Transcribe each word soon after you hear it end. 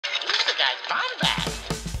Bombad.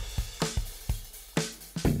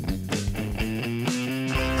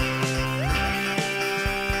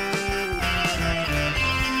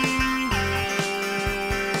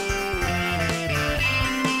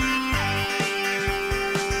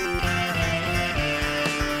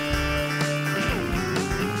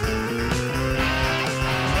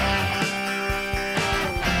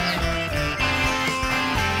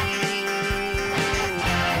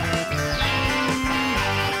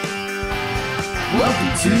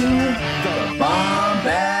 Welcome to the Bombadcast.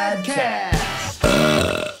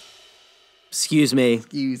 Excuse me.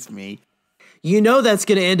 Excuse me. You know that's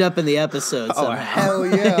going to end up in the episode somehow. Oh, hell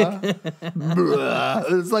yeah.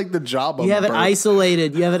 It's like the Jabba. You have it burp.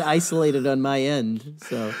 isolated. You have it isolated on my end.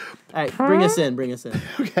 So, all right, bring us in.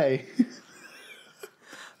 Okay.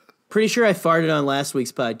 Pretty sure I farted on last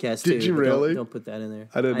week's podcast, too. Did you but really? Don't put that in there.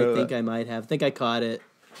 I didn't know I think that. I might have. I think I caught it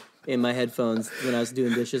in my headphones when I was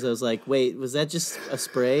doing dishes. I was like, wait, was that just a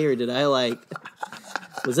spray or did I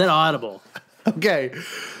was that audible? Okay.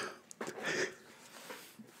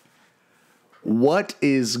 What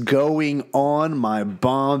is going on, my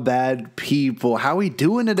Bombad people? How we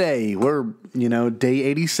doing today? We're, day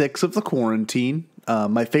 86 of the quarantine.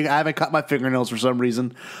 I haven't cut my fingernails for some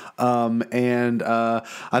reason. And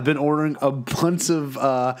I've been ordering a bunch of,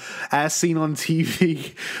 as seen on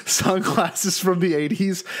TV, sunglasses from the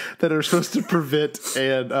 80s that are supposed to prevent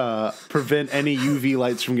any UV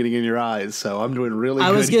lights from getting in your eyes. So I'm doing really good.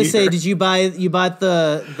 I was going to say, did you bought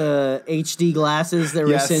the HD glasses that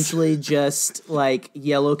were essentially just like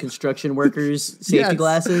yellow construction workers safety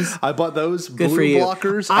glasses? I bought those. Good blue for you.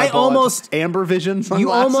 blockers. I bought almost amber vision sunglasses.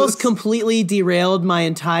 You almost completely derailed my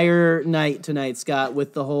entire night tonight, Scott,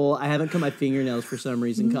 with the whole I haven't cut my fingernails for some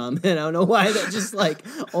reason comment. I don't know why that just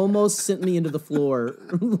almost sent me into the floor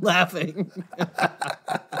laughing. I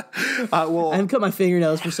haven't cut my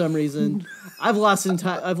fingernails for some reason. I've lost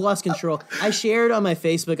control. I shared on my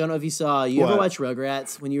Facebook. I don't know if you saw. You ever watch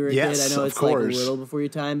Rugrats when you were a kid? I know it's a little before your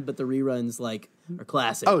time, but the reruns are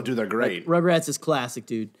classic. Oh, dude, they're great. Rugrats is classic,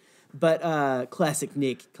 dude. But classic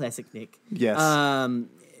Nick. Yes.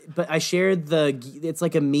 But I shared it's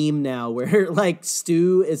like a meme now where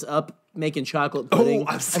Stu is up making chocolate pudding.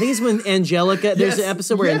 I think it's when Angelica, there's an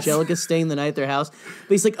episode where Angelica's staying the night at their house, but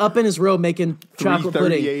he's up in his robe making chocolate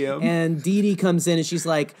pudding. And Dee Dee comes in and she's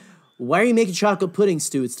like, why are you making chocolate pudding,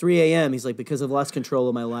 Stu? It's 3 a.m. He's like, because I've lost control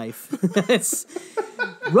of my life.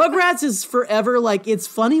 Rugrats is forever it's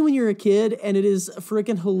funny when you're a kid, and it is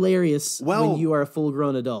freaking hilarious when you are a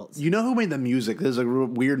full-grown adult. You know who made the music? There's a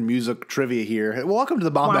weird music trivia here. Welcome to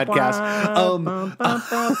the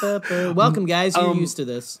Bombadcast. Welcome, guys. You're used to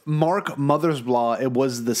this. Mark Mothersbaugh, it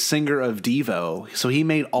was the singer of Devo. So he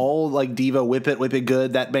made all Devo, Whip It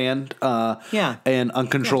Good, that band. And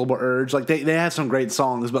Uncontrollable Urge. They have some great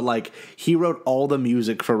songs, but he wrote all the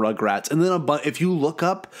music for Rugrats. And then if you look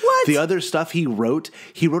up the other stuff he wrote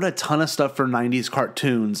a ton of stuff for 90s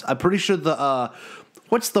cartoons. I'm pretty sure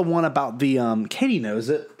what's the one about the Katie knows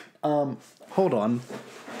it. Hold on.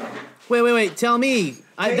 Wait, tell me.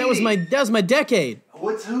 That was my decade.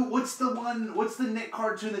 What's the Nick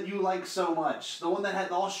cartoon that you like so much? The one that had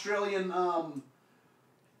the Australian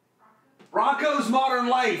Rocco's Modern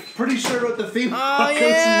Life. Pretty sure wrote the theme.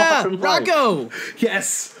 Oh, Rocco.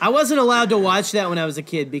 Yes. I wasn't allowed to watch that when I was a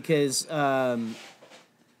kid because I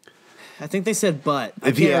think they said butt.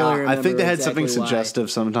 I think they had something suggestive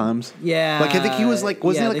sometimes. Yeah. I think he was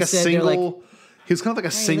wasn't he a single, he was kind of like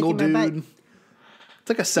a single dude. It's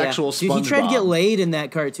like a sexual SpongeBob. Dude, he tried to get laid in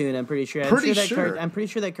that cartoon, I'm pretty sure. I'm pretty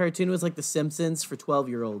sure that cartoon was like The Simpsons for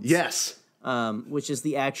 12-year-olds. Yes. Which is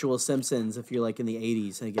the actual Simpsons if you're in the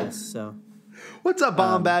 80s, I guess. So, what's up,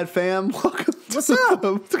 Bombad fam? Welcome. What's up?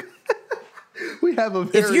 We have a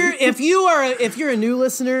if you're a new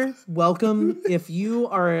listener, welcome. If you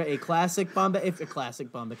are a classic Bombad,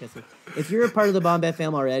 if you're a part of the Bombad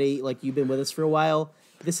fam already, you've been with us for a while,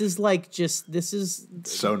 this is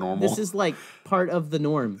so normal. This is part of the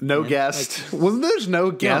norm. No guest. There's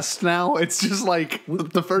no guest now? It's just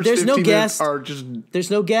the first 15 minutes are just.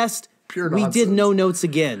 There's no guest. Pure nonsense. We did no notes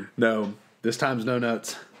again. No, this time's no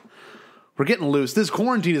notes. We're getting loose. This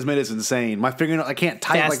quarantine has made us insane. My fingernail, I can't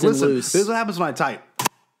type. Fast and loose. This is what happens when I type.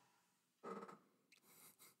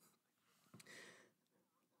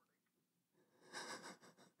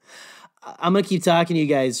 I'm gonna keep talking to you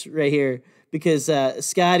guys right here because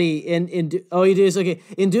Scotty in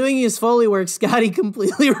doing his Foley work, Scotty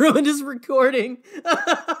completely ruined his recording.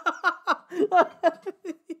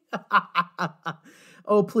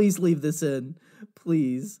 Oh, please leave this in,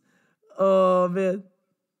 please. Oh man.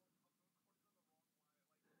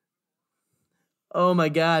 Oh my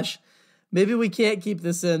gosh. Maybe we can't keep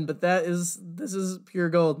this in, but this is pure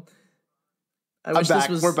gold. I'm back.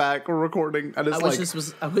 We're back. We're recording. I wish this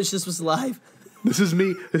was live. This is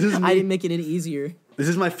me. I didn't make it any easier. This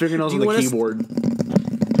is my fingernails on the keyboard.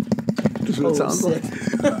 This is what it sounds like.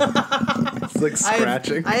 It's like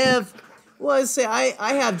scratching. I have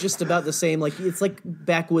just about the same. Like it's like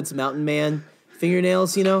backwoods mountain man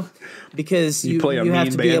fingernails, because you have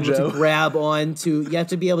to be able to grab onto. You have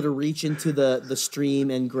to be able to reach into the stream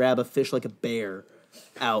and grab a fish like a bear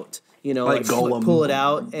out. Like pull it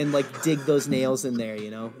out and like dig those nails in there. You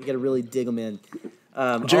got to really dig them in.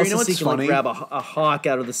 Jerry, you know what's funny? Like, grab a hawk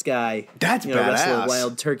out of the sky. That's badass. Wrestle a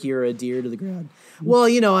wild turkey or a deer to the ground. Well, I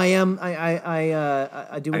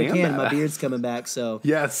do what I can. My beard's coming back, so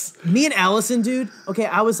yes. Me and Allison, dude. Okay,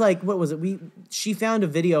 I was like, what was it? She found a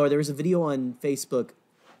video, or there was a video on Facebook.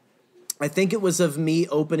 I think it was of me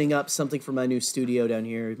opening up something for my new studio down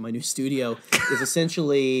here. My new studio is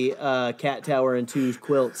essentially a cat tower and 2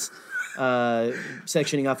 quilts,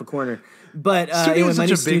 sectioning off a corner. But studio is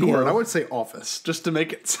such a big word. I would say office, just to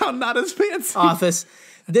make it sound not as fancy. Office.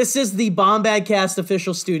 This is the Bombadcast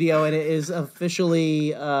official studio, and it is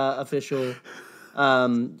officially official.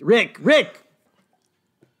 Rick,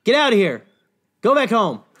 get out of here. Go back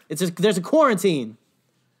home. There's a quarantine.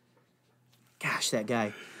 Gosh, that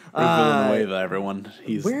guy. Rick Villanueva, everyone.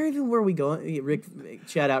 Where even were we going? Rick,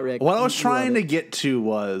 shout out Rick. What I was trying to get to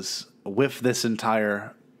was, with this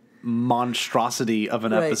entire monstrosity of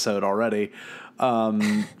an episode already,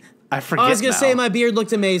 I forget. I was going to now. say my beard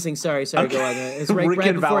looked amazing. Sorry, Okay. go on. It's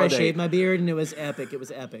right before I shaved my beard, and it was epic.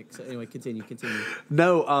 So anyway, continue.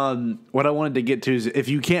 No, what I wanted to get to is, if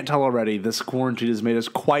you can't tell already, this quarantine has made us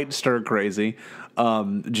quite stir crazy.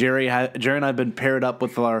 Jerry and I have been paired up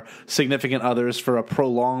with our significant others for a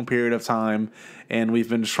prolonged period of time, and we've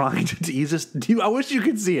been trying to I wish you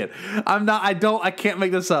could see it. I can't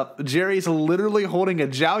make this up. Jerry's literally holding a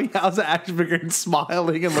Zhao Yaoza action figure and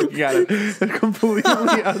smiling and looking at it completely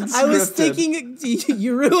unscripted. I was thinking,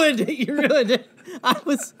 you ruined it. I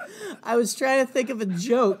was trying to think of a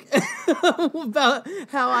joke about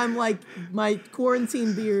how I'm like, my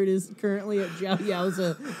quarantine beard is currently at Zhao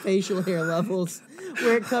Yaoza facial hair levels,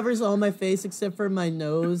 where it covers all my face except for my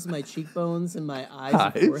nose, my cheekbones, and my eyes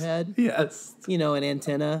and forehead. Yes. An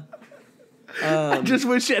antenna. I just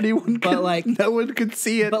wish anyone could, no one could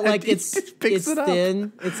see it. But like it's it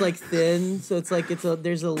thin. It's like thin, so it's like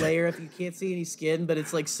there's a layer if you can't see any skin, but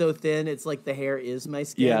it's like so thin. It's like the hair is my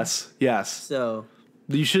skin. Yes. So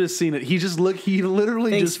you should have seen it. He literally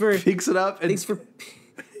picks it up. And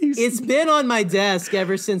it's been on my desk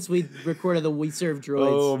ever since we recorded the We Serve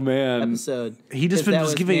Droids episode. He just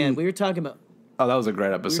giving. We were talking about. Oh, that was a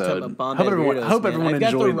great episode. We were talking about hope everyone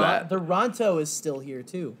enjoyed that. The Ronto is still here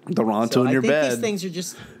too. The Ronto in your bed. I think these things are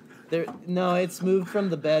just. No, it's moved from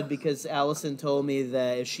the bed because Allison told me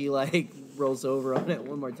that if she rolls over on it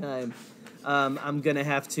one more time, I'm gonna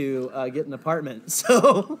have to get an apartment.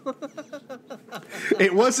 So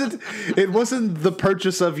it wasn't the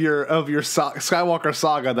purchase of your Skywalker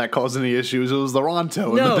saga that caused any issues. It was the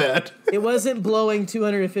Ronto in the bed. It wasn't blowing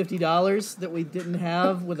 $250 that we didn't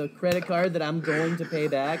have with a credit card that I'm going to pay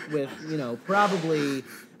back with probably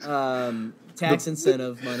tax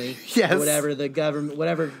incentive money. Yes. Or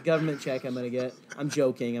whatever government check I'm going to get. I'm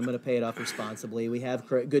joking. I'm going to pay it off responsibly. We have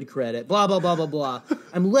good credit. Blah, blah, blah, blah, blah.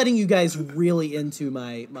 I'm letting you guys really into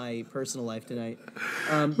my personal life tonight.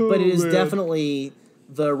 But it is definitely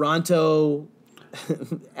the Ronto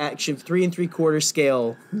action 3 3/4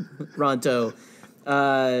 scale Ronto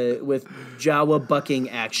with Jawa bucking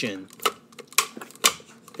action.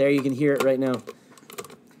 There, you can hear it right now.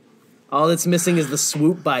 All that's missing is the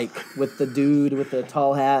swoop bike with the dude with the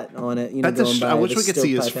tall hat on it. I wish we could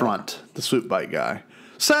see his front, the swoop bike guy.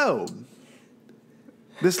 So,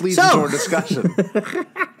 this leads into our discussion.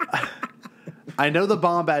 I know the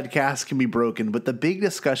Bombadcast can be broken, but the big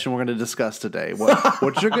discussion we're going to discuss today,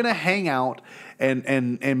 what you're going to hang out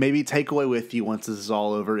and maybe take away with you once this is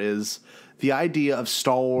all over, is the idea of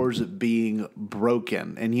Star Wars being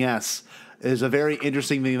broken. And yes, there's a very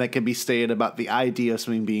interesting thing that can be stated about the idea of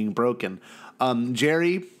something being broken.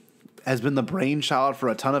 Jerry has been the brainchild for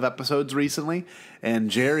a ton of episodes recently, and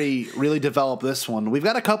Jerry really developed this one. We've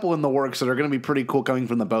got a couple in the works that are going to be pretty cool coming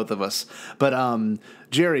from the both of us. But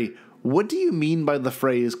Jerry, what do you mean by the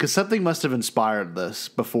phrase? Because something must have inspired this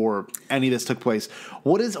before any of this took place.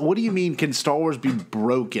 What do you mean? Can Star Wars be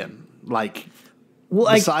broken?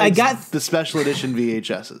 Besides I got the special edition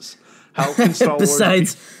VHSs. How can Star Wars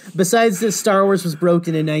besides this, Star Wars was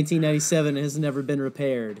broken in 1997 and has never been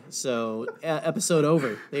repaired. So episode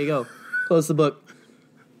over. There you go. Close the book.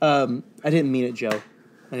 I didn't mean it, Joe.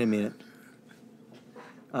 I didn't mean it.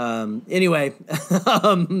 Anyway,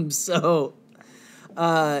 so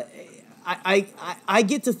I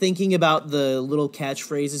get to thinking about the little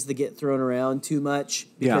catchphrases that get thrown around too much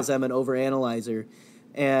because I'm an overanalyzer,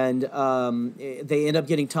 and they end up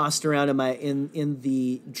getting tossed around in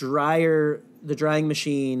the drying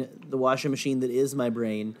machine, the washing machine that is my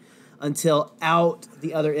brain, until out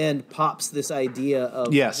the other end pops this idea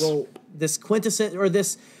of well, this quintessence or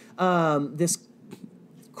this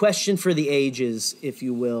question for the ages, if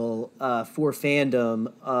you will, for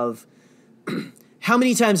fandom of how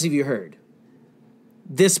many times have you heard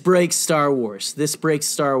this breaks Star Wars? This breaks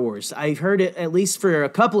Star Wars. I've heard it at least for a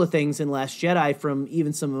couple of things in Last Jedi from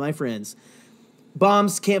even some of my friends.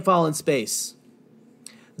 Bombs can't fall in space.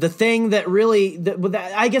 The thing that really,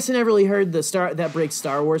 I guess I never really heard that breaks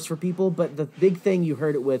Star Wars for people, but the big thing you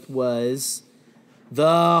heard it with was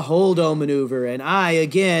the Holdo maneuver. And I,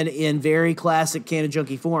 again, in very classic Canon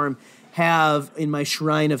Junkie form, have in my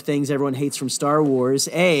shrine of things everyone hates from Star Wars,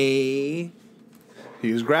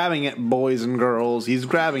 He's grabbing it, boys and girls. He's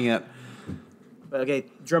grabbing it. Okay,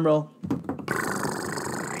 drum roll.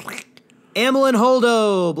 Amilyn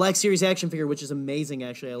Holdo, Black Series action figure, which is amazing,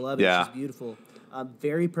 actually. I love it. Yeah. She's beautiful.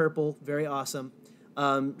 Very purple, very awesome.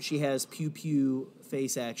 She has pew-pew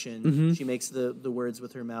face action. Mm-hmm. She makes the words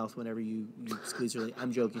with her mouth whenever you squeeze her.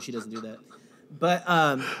 I'm joking. She doesn't do that. But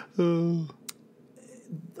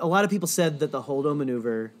a lot of people said that the Holdo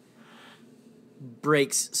maneuver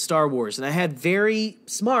breaks Star Wars. And I had very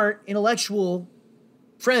smart, intellectual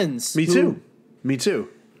friends. Me too.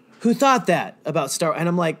 Who thought that about Star Wars. And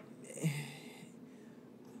I'm like,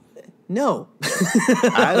 no.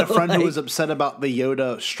 I had a friend who was upset about the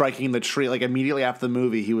Yoda striking the tree. Like, immediately after the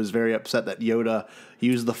movie, he was very upset that Yoda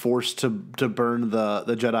used the Force to burn the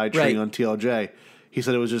Jedi tree on TLJ. He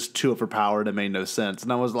said it was just too overpowered. It made no sense.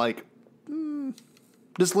 And I was like,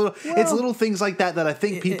 it's little things like that I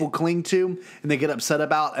think people cling to and they get upset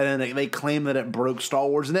about, and then they claim that it broke Star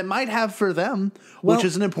Wars. And it might have for them, which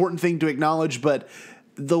is an important thing to acknowledge. But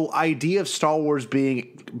the idea of Star Wars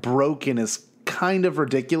being broken is kind of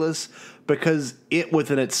ridiculous because it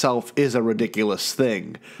within itself is a ridiculous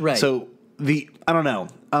thing. Right. So I don't know.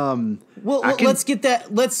 Let's get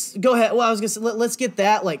that. Let's go ahead. Well, I was going to say, let's get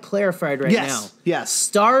that clarified right now. Yes.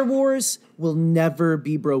 Star Wars will never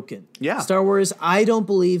be broken. Yeah. Star Wars, I don't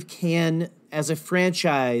believe can, as a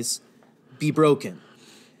franchise, be broken.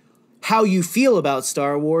 How you feel about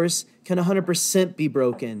Star Wars can 100% be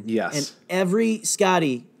broken. Yes. And every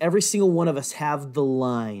single one of us have the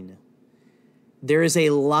line. There is a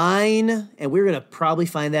line, and we're going to probably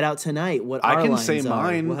find that out tonight. What our lines are. I can say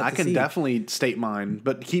mine. We'll I can definitely state mine,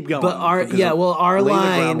 but keep going. But our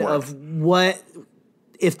line of what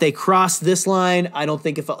if they cross this line, I don't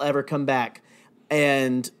think if I'll ever come back.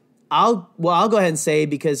 And I'll go ahead and say,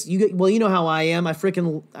 because you know how I am.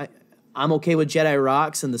 I'm okay with Jedi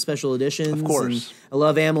Rocks and the special editions. Of course. I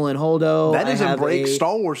love Amilyn Holdo. That doesn't break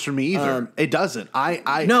Star Wars for me either. It doesn't.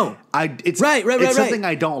 It's right. something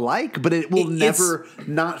I don't like, but it will never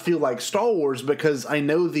not feel like Star Wars because I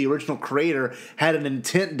know the original creator had an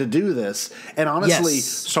intent to do this. And honestly,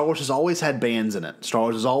 Star Wars has always had bands in it. Star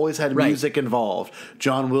Wars has always had music involved.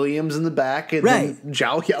 John Williams in the back and then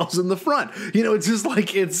Zhao Yao's in the front. You know, it's just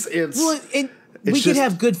like it's we could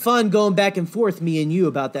have good fun going back and forth, me and you,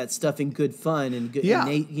 about that stuff in good fun and good,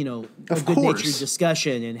 good-natured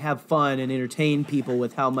discussion and have fun and entertain people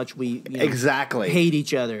with how much we hate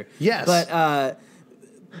each other. Yes. But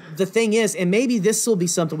the thing is, and maybe this will be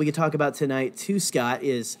something we could talk about tonight too, Scott,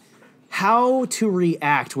 is how to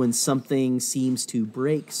react when something seems to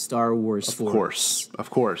break Star Wars force. Of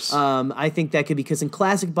course. I think that could be because in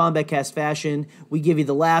classic Bombadcast fashion, we give you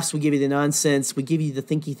the laughs, we give you the nonsense, we give you the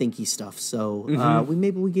thinky stuff. So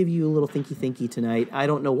maybe we give you a little thinky tonight. I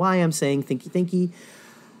don't know why I'm saying thinky,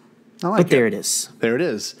 but there it is. There it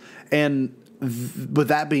is. And with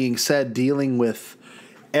that being said, dealing with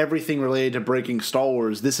everything related to breaking Star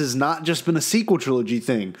Wars, this has not just been a sequel trilogy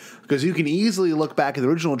thing, because you can easily look back at the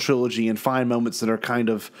original trilogy and find moments that are kind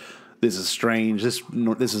of, this is strange, this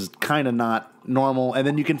is kind of not normal, and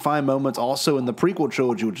then you can find moments also in the prequel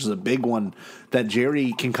trilogy, which is a big one that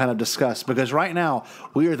Jerry can kind of discuss, because right now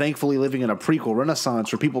we are thankfully living in a prequel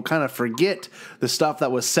renaissance where people kind of forget the stuff that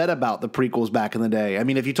was said about the prequels back in the day. I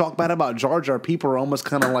mean, if you talk bad about Jar Jar, people are almost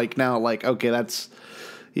kind of like now like, okay, that's...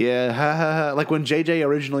 Yeah, like when JJ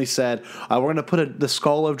originally said, we're going to put the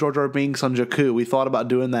skull of Jar Jar Binks on Jakku, we thought about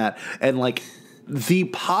doing that, and like the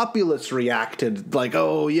populace reacted like,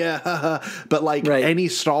 oh yeah, but like any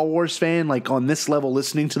Star Wars fan like on this level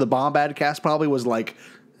listening to the Bombadcast probably was like,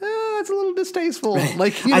 that's a little distasteful.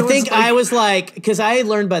 Like, you know, I think I was like, because I had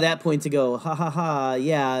learned by that point to go, ha ha ha,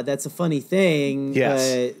 yeah, that's a funny thing.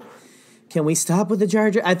 Yes. But can we stop with the Jar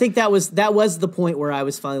Jar? I think that was the point where I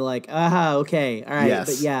was finally like, aha, okay, all right. Yes.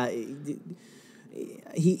 But yeah,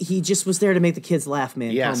 he just was there to make the kids laugh, man.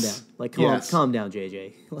 Yes. Calm down. Like, calm down,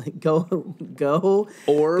 JJ. Like, go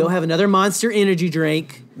have another Monster Energy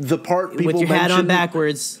drink. The part people with your hat on mentioned-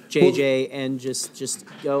 backwards, JJ, and just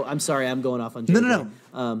go. I'm sorry, I'm going off on JJ.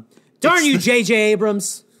 No. Darn you, JJ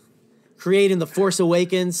Abrams, creating The Force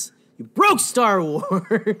Awakens. You broke Star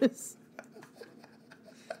Wars.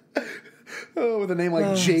 Oh, with a name like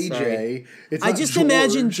JJ. Sorry. It's I not just George.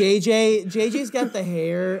 imagine JJ. JJ's got the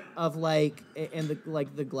hair of like, and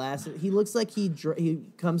the glasses. He looks like he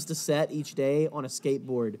comes to set each day on a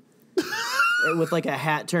skateboard. With like a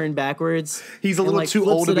hat turned backwards. He's a little like too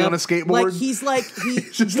old to be on a skateboard. He's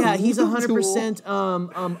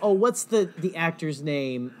 100%. What's the actor's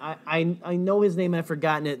name? I know his name. I've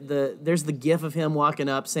forgotten it. There's the gif of him walking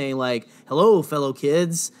up saying like, "Hello, fellow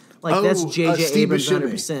kids." Like that's J.J. Steve Abrams,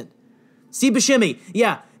 Buscemi. 100%. Steve Buscemi.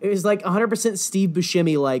 Yeah, it was like 100% Steve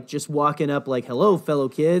Buscemi, like just walking up like, "Hello, fellow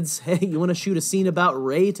kids. Hey, you want to shoot a scene about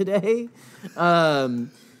Rey today?"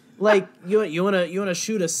 Like you wanna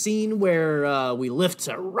shoot a scene where we lift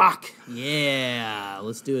a rock? Yeah,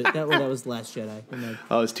 let's do it. That was Last Jedi.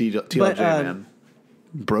 Oh, it's TLJ, man.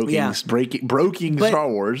 Broking Star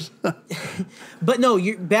Wars. But no,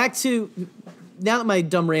 you're back to now that my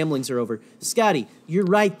dumb ramblings are over. Scotty, you're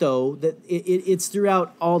right though that it's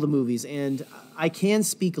throughout all the movies, and I can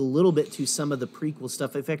speak a little bit to some of the prequel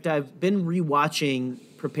stuff. In fact, I've been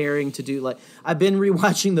preparing to do I've been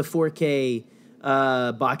rewatching the 4K.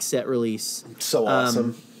 Box set release. So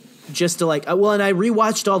awesome. Just to and I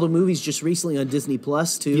rewatched all the movies just recently on Disney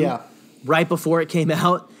Plus too. Yeah. Right before it came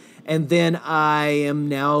out. And then I am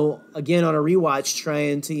now again on a rewatch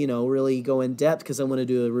trying to, really go in depth because I want to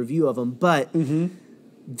do a review of them. But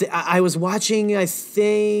I was watching, I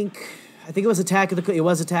think it was Attack of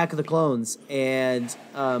the Clones, and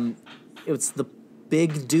it's the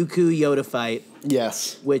big Dooku Yoda fight.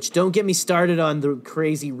 Yes. Which, don't get me started on the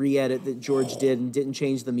crazy re-edit that George did and didn't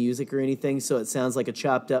change the music or anything, so it sounds like a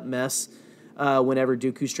chopped up mess whenever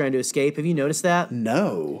Dooku's trying to escape. Have you noticed that?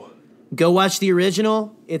 No. Go watch the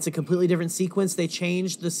original. It's a completely different sequence. They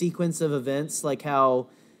changed the sequence of events, like how,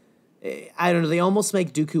 I don't know, they almost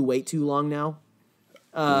make Dooku wait too long now.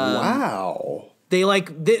 Wow.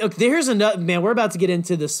 Here's another, man, we're about to get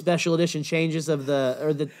into the special edition changes of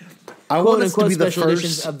I want us to be the special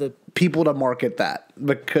editions first people to market that,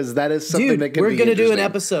 because that is something that can be we're going to do an interesting.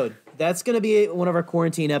 episode. That's going to be one of our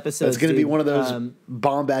quarantine episodes. It's going to be one of those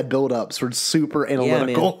Bombad build-ups where it's super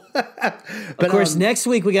analytical. But of course, next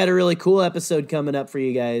week we got a really cool episode coming up for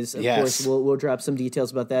you guys. Of Yes. course, we'll drop some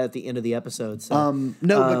details about that at the end of the episode. So.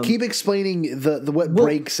 But keep explinging the what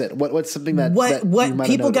breaks it. What's something that what you might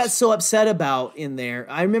people have got noticed? so upset about in there.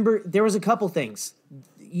 I remember there was a couple things.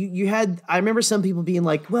 I remember some people being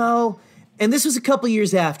like, well. And this was a couple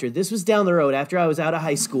years after. This was down the road after I was out of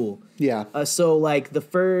high school. Yeah. So like the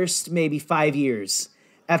first maybe 5 years.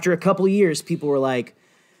 After a couple years, people were like,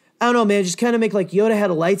 I don't know, man, just kind of make like Yoda had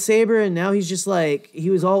a lightsaber and now he's just like, he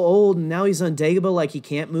was all old and now he's on Dagobah, like he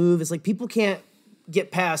can't move. It's like people can't get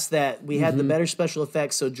past that. We had the better special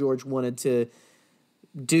effects, so George wanted to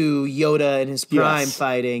do Yoda in his prime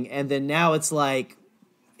fighting. And then now it's like,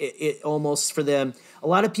 it almost for them. A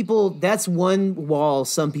lot of people, that's one wall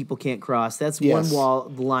some people can't cross. That's one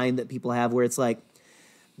line that people have where it's like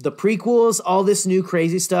the prequels, all this new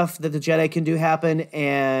crazy stuff that the Jedi can do happen,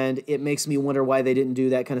 and it makes me wonder why they didn't do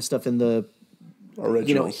that kind of stuff in the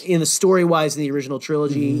Originals. in the story-wise in the original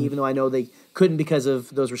trilogy, even though I know they couldn't because of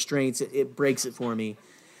those restraints. It breaks it for me.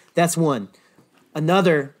 That's one.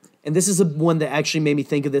 Another, and this is one that actually made me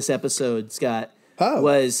think of this episode, Scott,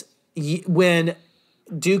 was when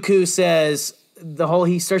Dooku says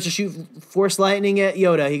he starts to shoot Force lightning at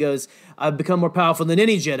Yoda. He goes, I've become more powerful than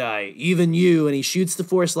any Jedi, even you. And he shoots the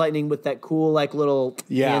Force lightning with that cool, little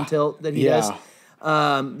hand tilt that he does.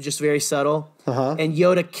 Just very subtle. And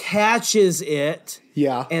Yoda catches it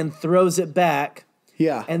and throws it back.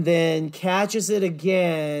 Yeah. And then catches it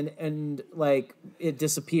again and, it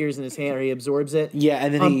disappears in his hand, or he absorbs it. Yeah,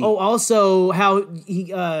 and then also how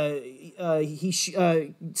Dooku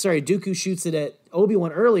shoots it at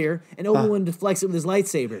Obi-Wan earlier, and Obi-Wan deflects it with his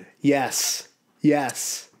lightsaber. Yes.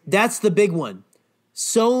 That's the big one.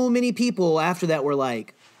 So many people after that were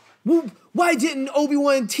like, well, why didn't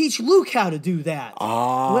Obi-Wan teach Luke how to do that?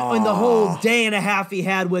 In the whole day and a half he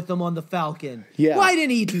had with him on the Falcon. Yeah. Why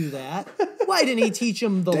didn't he do that? Why didn't he teach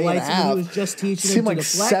him the Day and a lights when half. he was just teaching Seemed him like to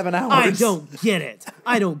deflect? 7 hours. I don't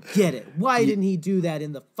get it. Why didn't he do that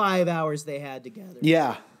in the 5 hours they had together?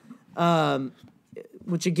 Yeah.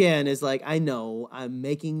 Which again is like, I know I'm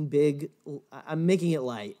making it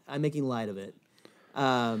light. I'm making light of it.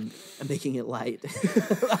 I'm making it light.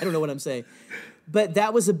 I don't know what I'm saying. But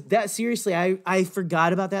seriously, I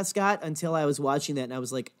forgot about that, Scott, until I was watching that and I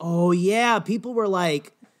was like, oh yeah, people were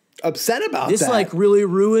like Upset about this that. like really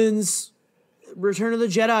ruins Return of the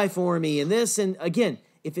Jedi for me and this. And again,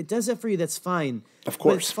 if it does that for you, that's fine. Of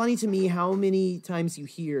course. But it's funny to me how many times you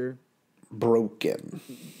hear broken.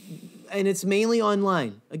 And it's mainly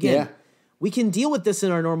online. Again, Yeah. we can deal with this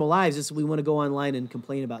in our normal lives. Just we want to go online and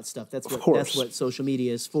complain about stuff. That's what social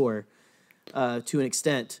media is for, to an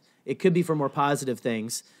extent. It could be for more positive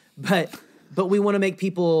things, but we want to make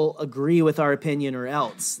people agree with our opinion, or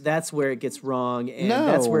else that's where it gets wrong, and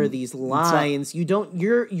that's where these lines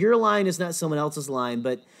your line is not someone else's line,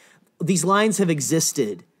 but these lines have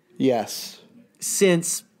existed. Yes.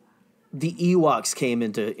 Since the Ewoks came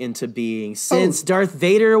into being, since Darth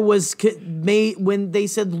Vader was made, when they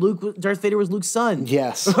said Darth Vader was Luke's son.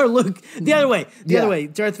 Yes. Or Luke, the other way. Other way.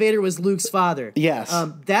 Darth Vader was Luke's father. Yes.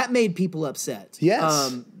 That made people upset.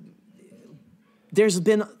 Yes. There's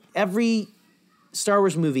been every Star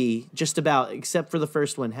Wars movie, just about, except for the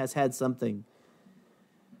first one, has had something.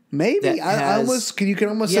 Maybe. You can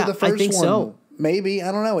almost say the first one. I think so. Maybe.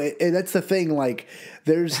 I don't know. That's the thing. Like,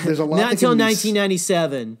 there's a lot. Not until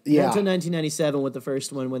 1997. Yeah. Not until 1997 with the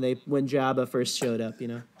first one, when Jabba first showed up.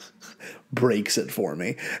 Breaks it for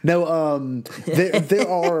me. No.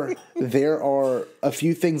 There are a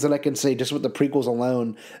few things that I can say just with the prequels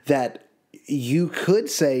alone that you could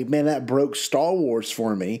say, man, that broke Star Wars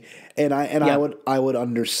for me, and I would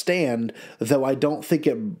understand, though I don't think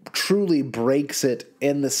it truly breaks it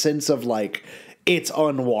in the sense of like, it's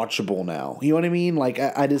unwatchable now. You know what I mean? Like,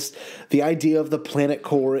 I just, the idea of the planet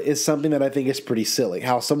core is something that I think is pretty silly.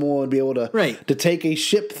 How someone would be able to take a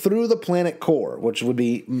ship through the planet core, which would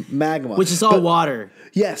be magma. Which is all water.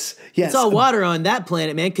 Yes. It's all water on that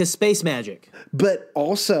planet, man, because space magic. But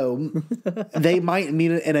also, they might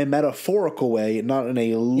mean it in a metaphorical way, not in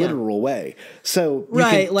a literal way. So,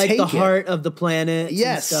 like the heart of the planet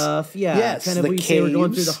and stuff. Yeah. Yes, kind of what you say, we're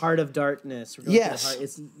going through the heart of darkness. We're going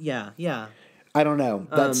through the heart. I don't know.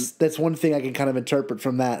 That's one thing I can kind of interpret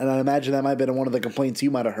from that, and I imagine that might have been one of the complaints you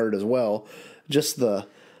might have heard as well.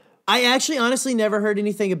 I actually honestly never heard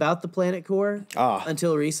anything about the planet core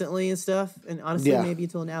until recently and stuff, and honestly maybe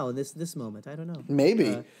until now in this moment. I don't know.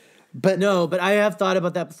 Maybe. But I have thought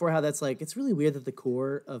about that before, how that's like, it's really weird that the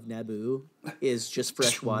core of Naboo is just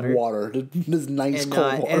fresh water. This nice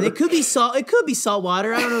cold water. And it could be salt. It could be salt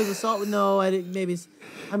water. I don't know. Is it salt? No, I'm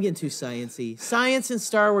getting too sciencey. Science and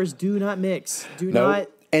Star Wars do not mix.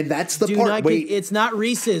 And that's the part. It's not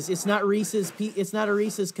Reese's. It's not Reese's. It's not a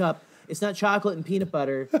Reese's cup. It's not chocolate and peanut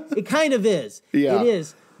butter. It kind of is. Yeah. It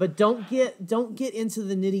is. But don't get into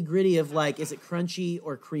the nitty gritty of like, is it crunchy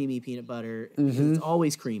or creamy peanut butter? Mm-hmm. It's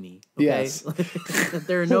always creamy. Okay? Yes.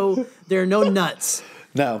 There are no nuts.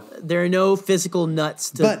 No. There are no physical nuts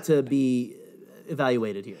to be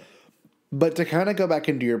evaluated here. But to kind of go back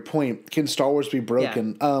into your point, can Star Wars be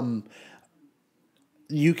broken? Yeah.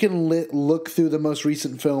 You can look through the most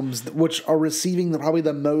recent films, which are receiving probably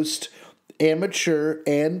the most amateur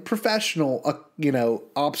and professional,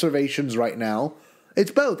 observations right now. It's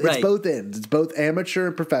both. It's both ends. It's both amateur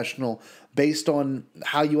and professional, based on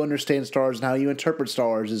how you understand Star Wars and how you interpret Star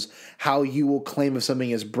Wars is how you will claim if something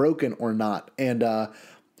is broken or not. And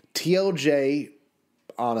TLJ,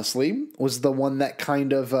 honestly, was the one that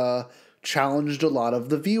kind of challenged a lot of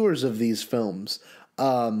the viewers of these films,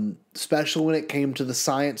 especially when it came to the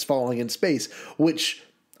science falling in space, which,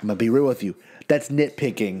 I'm going to be real with you, that's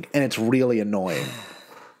nitpicking, and it's really annoying.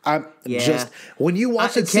 When you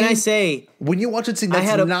watch it, when you watch it scene,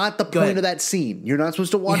 that's not the point of that scene. You're not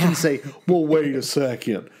supposed to watch and say, "Well, wait a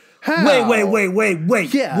second, how?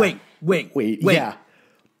 Wait, yeah, wait, yeah."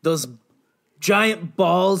 Those giant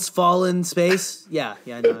balls fall in space. Yeah,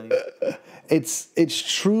 I know. It's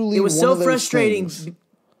truly. It was one so of those frustrating. things.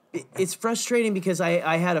 It's frustrating because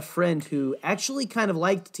I had a friend who actually kind of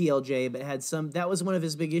liked TLJ, but had that was one of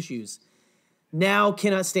his big issues. Now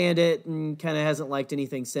cannot stand it and kind of hasn't liked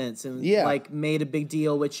anything since, and made a big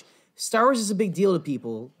deal, which Star Wars is a big deal to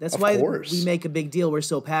people. That's why we make a big deal. We're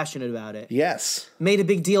so passionate about it. Yes. Made a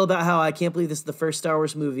big deal about how I can't believe this is the first Star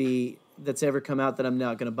Wars movie that's ever come out that I'm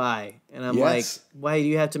not going to buy. And I'm like, why do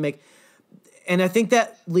you have to make... And I think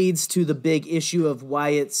that leads to the big issue of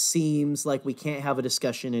why it seems like we can't have a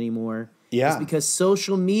discussion anymore. Yeah. It's because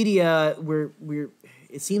social media,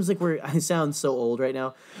 it seems like I sound so old right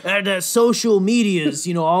now. The social medias,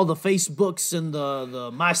 all the Facebooks and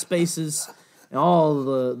the MySpaces and all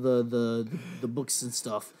the books and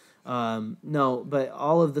stuff. No, but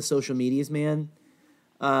all of the social medias, man.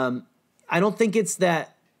 I don't think it's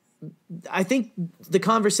that. I think the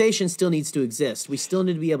conversation still needs to exist. We still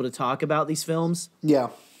need to be able to talk about these films. Yeah.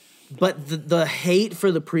 But the hate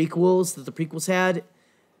for the prequels that the prequels had,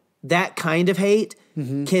 that kind of hate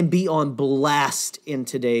can be on blast in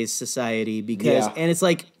today's society because, and it's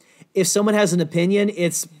like, if someone has an opinion,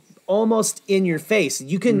 it's almost in your face.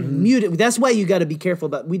 You can mute it. That's why you got to be careful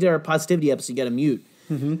about. We did our positivity episode. You got to mute.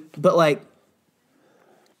 But like,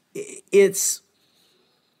 it's.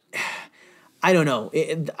 I don't know.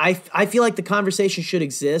 I feel like the conversation should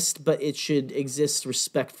exist, but it should exist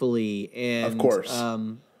respectfully. And of course,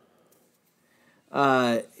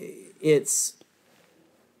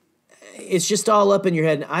 it's just all up in your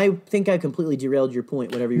head. And I think I completely derailed your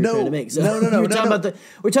point, whatever you were trying to make. So no. We're talking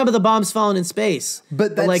about the bombs falling in space.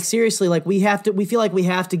 But like seriously, like we feel like we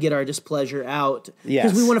have to get our displeasure out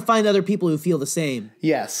because we want to find other people who feel the same.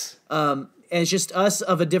 Yes. And it's just us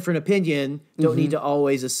of a different opinion don't need to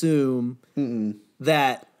always assume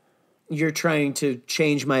that you're trying to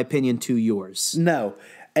change my opinion to yours. No.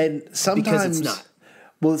 And sometimes because it's not.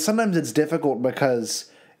 Well, sometimes it's difficult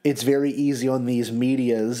because it's very easy on these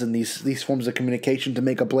medias and these forms of communication to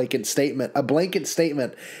make a blanket statement. A blanket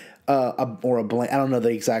statement I don't know the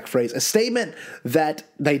exact phrase. A statement that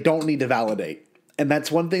they don't need to validate. And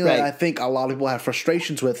that's one thing that I think a lot of people have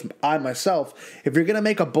frustrations with. I myself, if you're going to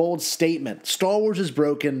make a bold statement, Star Wars is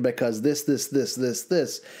broken because this,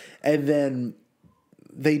 and then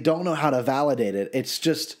they don't know how to validate it. It's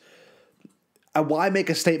just, why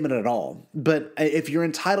make a statement at all? But if you're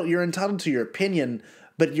entitled to your opinion,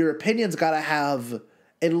 but your opinion's got to have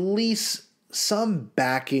at least some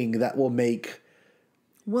backing that will make,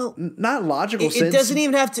 not logical sense. It doesn't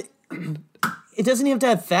even have to... It doesn't even have to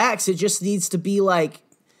have facts. It just needs to be like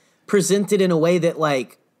presented in a way that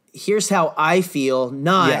like, here's how I feel,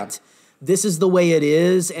 not this is the way it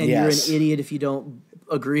is, and you're an idiot if you don't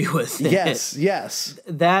agree with it. Yes.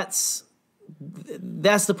 That's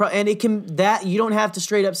the problem. And you don't have to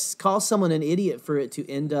straight up call someone an idiot for it to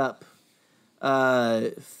end up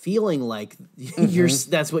feeling like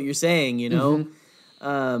that's what you're saying, I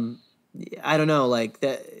don't know, like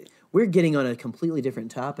that. We're getting on a completely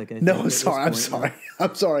different topic. I think, I'm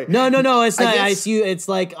sorry. No, it's not. It's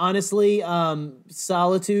like, honestly,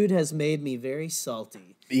 solitude has made me very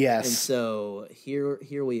salty. Yes. And so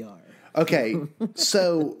here we are. Okay,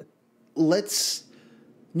 so you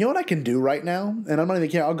know what I can do right now? And I'm not even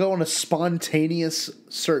kidding. I'll go on a spontaneous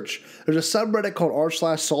search. There's a subreddit called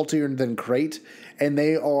r/saltier than crate, and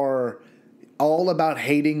they are all about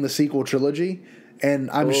hating the sequel trilogy.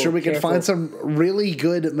 And I'm sure we can find some really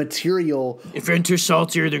good material. If you're into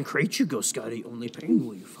saltier than crate, you go, Scotty. Only pain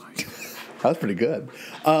will you find. That was pretty good.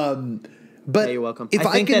 But you're welcome. I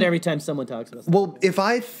think that every time someone talks about something. Well, if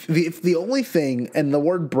the only thing, and the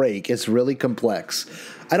word break is really complex.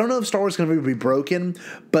 I don't know if Star Wars is going to be broken,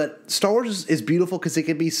 but Star Wars is beautiful because it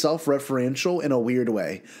can be self-referential in a weird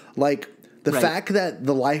way. Like the fact that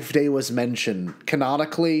the Life Day was mentioned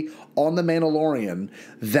canonically on The Mandalorian,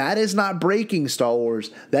 that is not breaking Star Wars.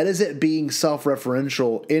 That is it being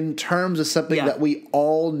self-referential in terms of something that we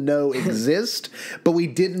all know exists, but we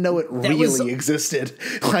didn't know it really existed.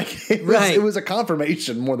 Like it was a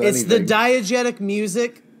confirmation more than anything. It's the diegetic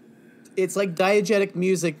music. It's like diegetic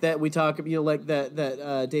music that we talk about, like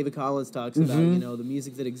that David Collins talks about, the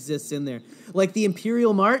music that exists in there. Like the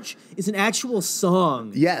Imperial March is an actual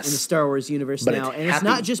song in the Star Wars universe now. And it's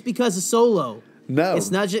not just because of Solo. No. It's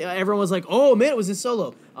not just, everyone was like, oh man, it was in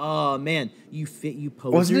Solo. Oh man, you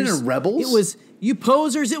posers. Wasn't it in Rebels? It was, you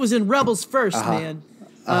posers, it was in Rebels first, man.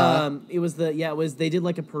 It was they did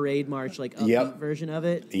like a parade march, like upbeat version of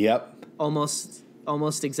it. Yep.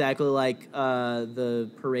 Almost exactly like the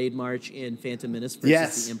parade march in Phantom Menace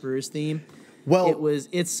versus the Emperor's theme. Well,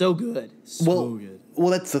 it's so good. Good. Well,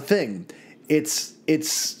 that's the thing. It's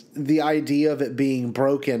the idea of it being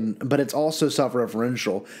broken, but it's also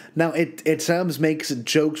self-referential. Now, it sometimes makes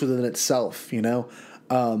jokes within itself,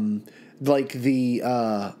 like the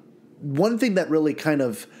one thing that really kind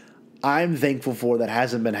of I'm thankful for that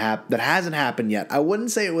hasn't happened yet. I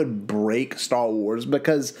wouldn't say it would break Star Wars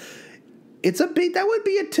because that would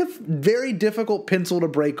be a very difficult pencil to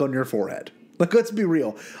break on your forehead. Like, let's be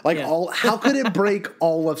real. Like, how could it break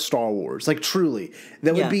all of Star Wars? Like, truly,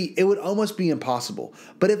 it would almost be impossible.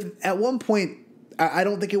 But if at one point I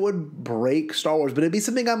don't think it would break Star Wars, but it'd be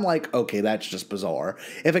something I'm like, okay, that's just bizarre.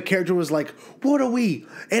 If a character was like, what are we,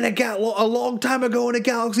 in a long time ago in a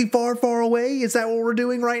galaxy far, far away? Is that what we're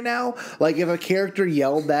doing right now? Like, if a character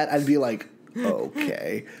yelled that, I'd be like,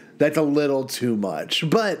 okay, that's a little too much.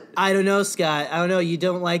 But I don't know, Scott. I don't know. You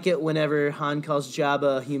don't like it whenever Han calls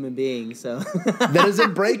Jabba a human being, so that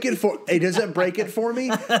doesn't break it for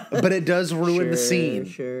me, but it does ruin the scene.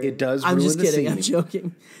 Sure. It does I'm ruin just the kidding. scene. I'm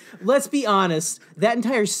joking. Let's be honest. That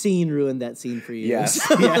entire scene ruined that scene for you. Yes,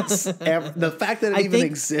 yes. The fact that it even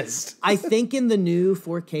exists. I think in the new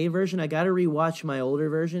 4K version, I got to rewatch my older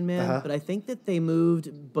version, man. But I think that they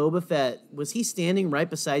moved Boba Fett. Was he standing right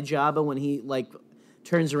beside Jabba when he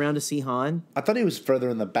turns around to see Han? I thought he was further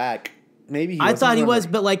in the back. Maybe I thought he was,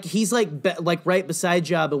 but he's right beside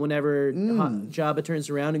Jabba whenever Jabba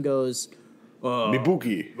turns around and goes,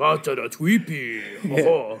 Mibuki.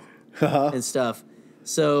 and stuff.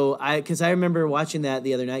 So because I remember watching that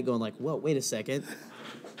the other night, going like, "Whoa, wait a second,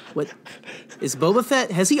 what is Boba Fett?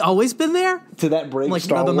 Has he always been there?" Did that break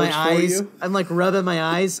Star rubbing Wars my eyes. for you? I'm rubbing my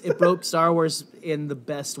eyes. It broke Star Wars in the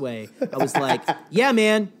best way. I was like, "Yeah,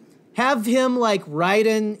 man, have him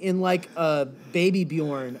riding in a baby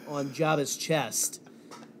Bjorn on Jabba's chest,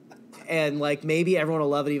 and maybe everyone will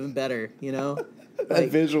love it even better." You know. That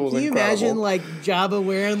visual was Can you incredible. imagine Jabba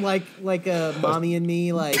wearing like a Mommy and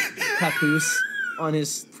Me papoose on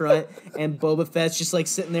his front, and Boba Fett's just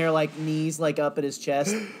sitting there knees up at his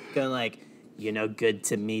chest, going "You're no good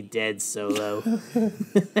to me, dead Solo."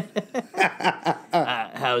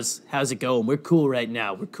 How's it going? We're cool right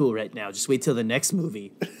now. Just wait till the next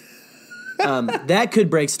movie. That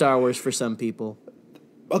could break Star Wars for some people.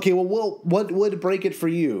 Okay, well, what would break it for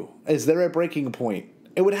you? Is there a breaking point?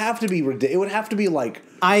 It would have to be ridiculous. It would have to be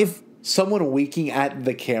someone winking at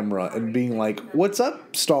the camera and being like, "What's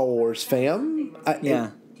up, Star Wars fam?" Yeah.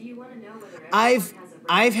 Do you want to know whether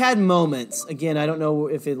I've had moments. Again, I don't know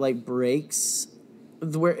if it breaks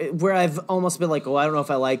where I've almost been "Oh, I don't know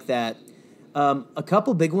if I like that." A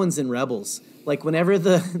couple big ones in Rebels. Whenever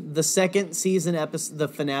the second season episode, the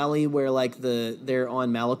finale where they're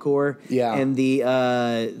on Malachor, and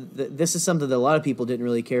this is something that a lot of people didn't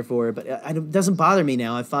really care for, but it doesn't bother me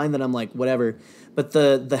now. I find that I'm whatever. But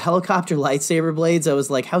the helicopter lightsaber blades, I was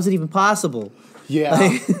like, how's it even possible? Yeah,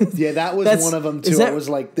 that was one of them too. I was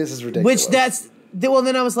like, this is ridiculous.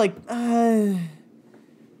 Then I was like,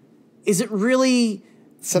 is it really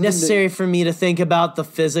necessary for me to think about the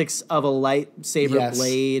physics of a lightsaber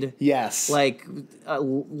blade? Yes. A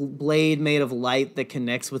blade made of light that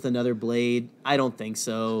connects with another blade? I don't think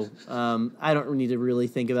so. I don't need to really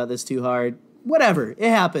think about this too hard. Whatever. It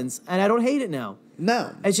happens. And I don't hate it now.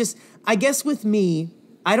 No. It's just, I guess with me,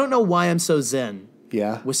 I don't know why I'm so zen.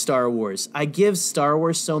 Yeah. With Star Wars. I give Star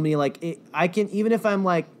Wars so many, I can, even if I'm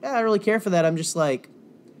I don't really care for that, I'm just man,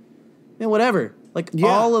 whatever.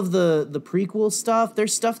 All of the prequel stuff,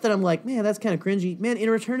 there's stuff that I'm man, that's kind of cringy. Man, in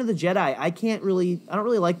Return of the Jedi, I don't really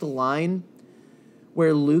like the line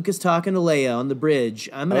where Luke is talking to Leia on the bridge.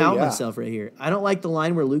 I'm going to out myself right here. I don't like the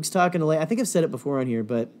line where Luke's talking to Leia. I think I've said it before on here,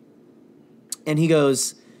 and he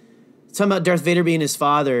goes, talking about Darth Vader being his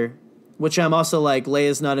father, which I'm also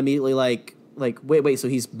Leia's not immediately wait, so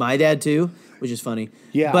he's my dad too? Which is funny.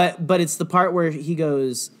 Yeah. But it's the part where he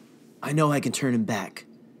goes, I know I can turn him back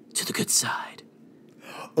to the good side.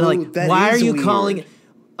 And why are you calling it?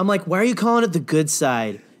 I'm why are you calling it the good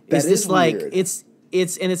side? Is this weird.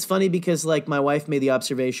 It's funny because my wife made the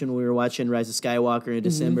observation when we were watching Rise of Skywalker in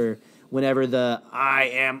December, whenever I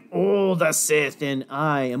am all the Sith and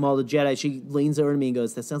I am all the Jedi, she leans over to me and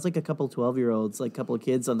goes, that sounds like a couple 12-year-olds, a couple of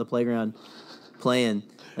kids on the playground playing.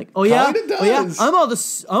 Oh yeah, I'm all the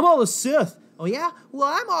Sith. Oh yeah, well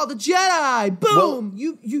I'm all the Jedi. Boom!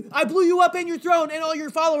 Well, I blew you up in your throne, and all your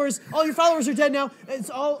followers are dead now. It's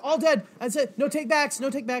all dead. I said no take backs.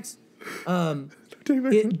 But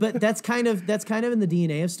that's kind of in the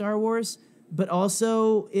DNA of Star Wars. But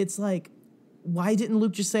also, it's why didn't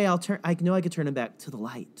Luke just say I know I could turn him back to the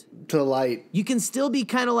light. To the light. You can still be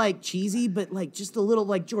kind of cheesy, but just a little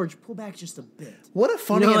George, pull back just a bit. What a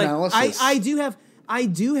funny analysis. I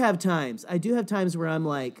do have times where I'm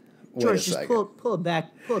George, just pull it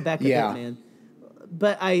back a bit, man.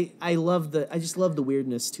 But I just love the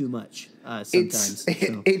weirdness too much sometimes.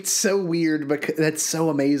 It's so weird because that's so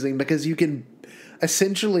amazing because you can.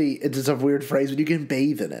 essentially, it's a weird phrase, but you can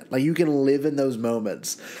bathe in it. Like, you can live in those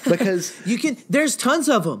moments because There's tons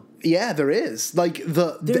of them. yeah, there is. Like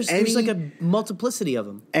There's like a multiplicity of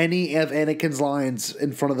them. Any of Anakin's lines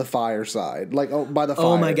in front of the fireside, like by the fire.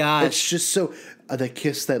 Oh my gosh. It's just so the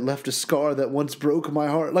kiss that left a scar that once broke my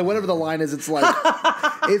heart. Like whatever the line is, it's like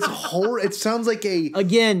it's horror. It sounds like a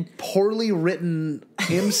poorly written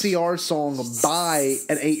MCR song by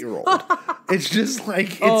an 8-year-old. It's just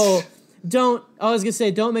like it's. I was gonna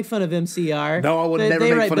say, don't make fun of MCR. No, I would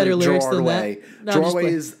never make fun of Jarway. No,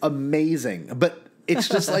 Jarway is amazing, but it's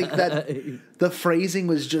just like that. The phrasing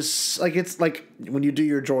was just like it's like when you do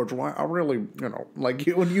your George. Why I really, like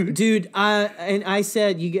when you, dude. And I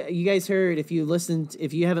said you guys heard if you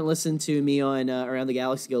haven't listened to me on Around the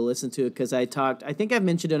Galaxy, go listen to it because I talked. I think I've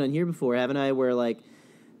mentioned it on here before, haven't I? Where like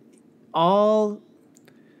all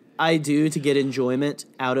I do to get enjoyment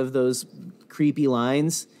out of those creepy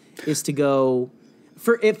lines is to go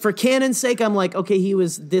for canon's sake. I'm like, okay,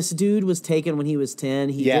 this dude was taken when he was 10.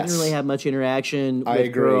 He didn't really have much interaction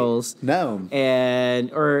with girls. No,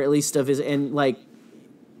 or at least of his, and like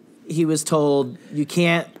he was told you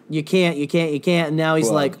can't, and now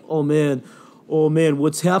he's like, oh man,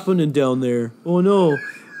 what's happening down there? Oh no,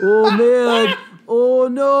 oh man, oh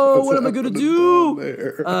no, what am I gonna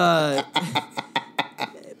do?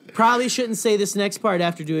 Probably shouldn't say this next part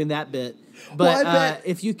after doing that bit. But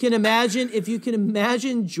if you can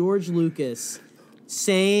imagine George Lucas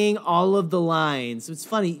saying all of the lines, it's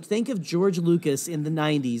funny. Think of George Lucas in the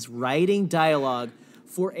 90s writing dialogue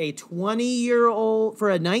for a 20-year-old,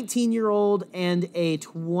 for a 19-year-old, and a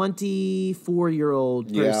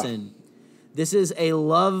 24-year-old person. Yeah. This is a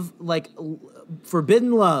love, like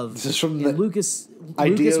forbidden love. This is from the Lucas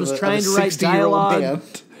was trying to write dialogue.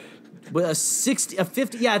 But a 50,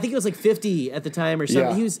 yeah, I think it was like 50 at the time or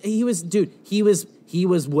something. Yeah. He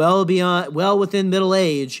was well within middle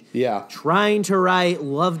age. Yeah. Trying to write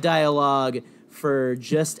love dialogue for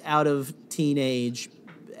just out of teenage.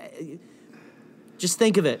 Just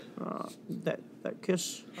think of it. That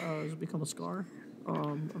kiss has become a scar.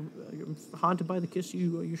 I'm haunted by the kiss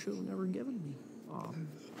you should have never given me.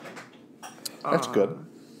 That's good.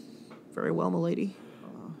 Very well, milady.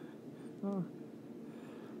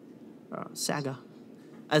 Saga.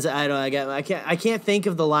 I can't think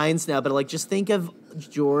of the lines now, but like just think of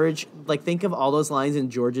George, like think of all those lines in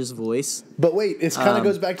George's voice. But wait, it kind of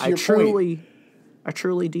goes back to your point. I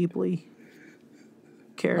truly, deeply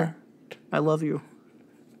care. I love you.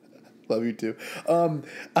 Love you too.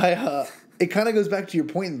 It kind of goes back to your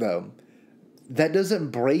point though. That doesn't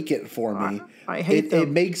break it for me. I hate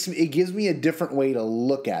them. It gives me a different way to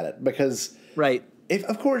look at it because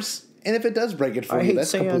if it does break it for you,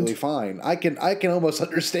 that's completely fine. I can almost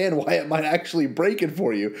understand why it might actually break it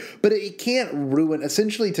for you, but it can't ruin.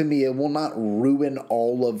 Essentially, to me, it will not ruin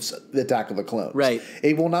all of the Attack of the Clones. Right.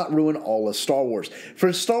 It will not ruin all of Star Wars.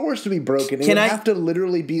 For Star Wars to be broken, it would have to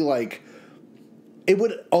literally be like. It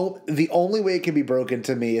would. The only way it can be broken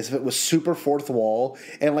to me is if it was super fourth wall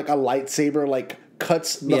and like a lightsaber like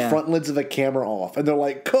cuts the front lids of a camera off, and they're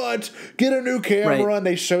like, "Cut, get a new camera," and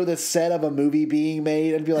they show the set of a movie being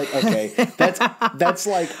made, and be like, "Okay, that's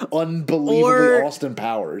like unbelievably Austin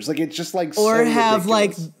Powers." Like it's just like or so have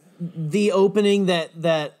ridiculous. Like the opening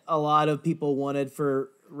that a lot of people wanted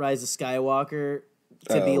for Rise of Skywalker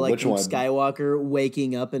to be like Luke Skywalker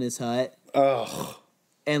waking up in his hut. Ugh.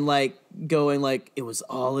 And like going like it was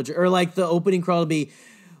all or like the opening crawl to be.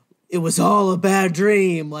 It was all a bad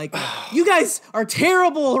dream. Like, you guys are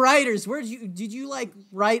terrible writers. Did you like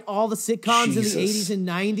write all the sitcoms in the 80s and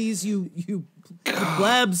 90s? You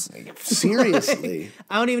plebs. Seriously. Like,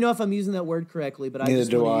 I don't even know if I'm using that word correctly, but I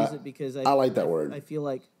just want to use it because I like that word. I feel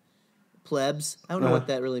like plebs. I don't know what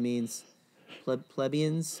that really means.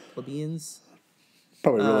 Plebeians.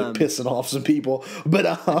 Probably really pissing off some people, but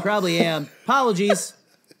I probably am. Apologies.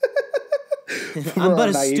 I'm but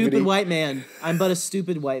a stupid white man. I'm sorry.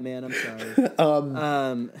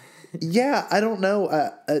 Yeah, I don't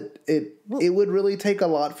know. It would really take a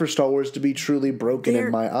lot for Star Wars to be truly broken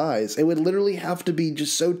in my eyes. It would literally have to be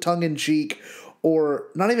just so tongue-in-cheek, or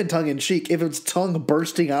not even tongue-in-cheek, if it's tongue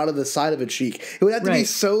bursting out of the side of a cheek. It would have to be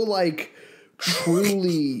so, like,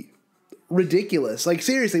 truly ridiculous. Like,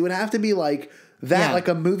 seriously, it would have to be like that, like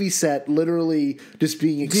a movie set literally just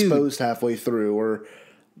being exposed halfway through, or...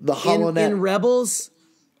 The HoloNet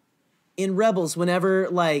in Rebels, whenever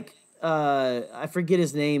like I forget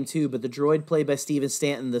his name too, but the droid played by Steven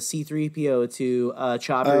Stanton, the C-3PO to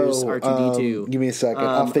Chopper's R2-D2. Give me a second,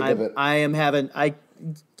 I'll think of it. I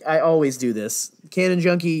always do this. Canon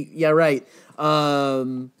Junkie, yeah, right.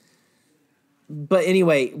 But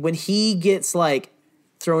anyway, when he gets like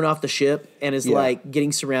thrown off the ship and is like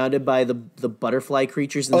getting surrounded by the butterfly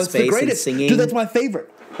creatures in space the greatest. and singing. Dude, that's my favorite.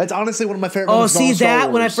 That's honestly one of my favorite. Oh, moments see in all Star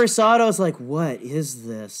that when I Wars. first saw it, I was like, "What is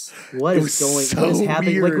this? What is going? so What is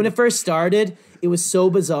happening?" weird. Like when it first started, it was so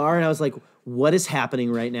bizarre, and I was like, "What is happening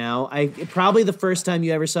right now?" Probably the first time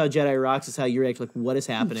you ever saw Jedi Rocks is how you react. Like, what is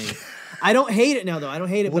happening? I don't hate it now, though. I don't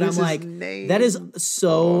hate it, What but is I'm his like, name? that is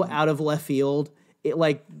so out of left field. It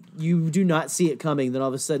like you do not see it coming. Then all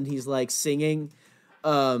of a sudden he's like singing.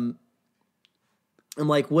 I'm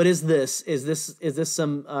like, what is this? Is this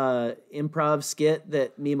some improv skit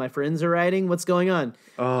that me and my friends are writing? What's going on?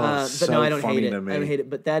 But no, I don't hate it. I don't hate it.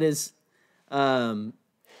 But that is,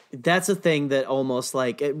 that's a thing that almost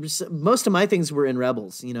like most of my things were in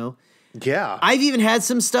Rebels. You know. Yeah. I've even had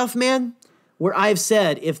some stuff, man, where I've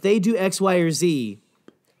said if they do X, Y, or Z,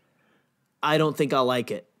 I don't think I'll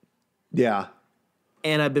like it. Yeah.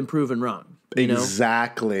 And I've been proven wrong. You know?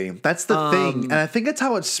 Exactly. That's the thing. And I think that's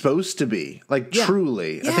how it's supposed to be. Like,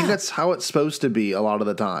 truly. I think that's how it's supposed to be a lot of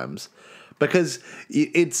the times. Because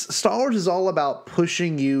Star Wars is all about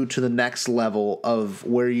pushing you to the next level of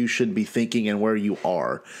where you should be thinking and where you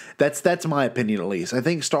are. That's my opinion, at least. I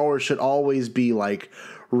think Star Wars should always be, like,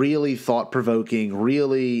 really thought-provoking,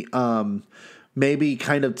 really maybe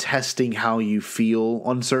kind of testing how you feel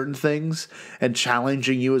on certain things and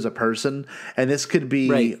challenging you as a person. And this could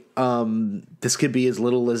be as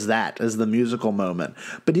little as that, as the musical moment.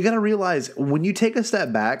 But you got to realize, when you take a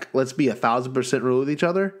step back, let's be 1,000% real with each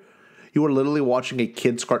other, you are literally watching a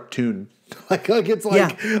kid's cartoon.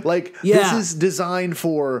 This is designed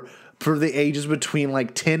for the ages between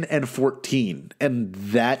like 10 and 14. And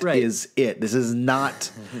that is it. This is not,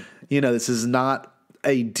 this is not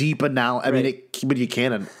a deep analysis. I mean, but you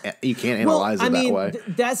can't analyze it that way.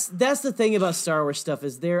 That's the thing about Star Wars stuff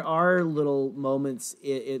is there are little moments.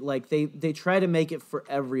 Like they try to make it for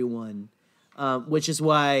everyone, which is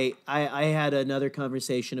why I had another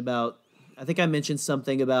conversation about. I think I mentioned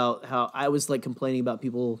something about how I was like complaining about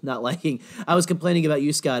people not liking. I was complaining about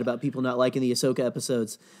you, Scott, about people not liking the Ahsoka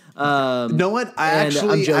episodes. You know what?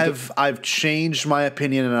 I've changed my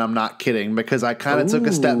opinion, and I'm not kidding, because I kind of took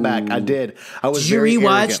a step back. I did. I was very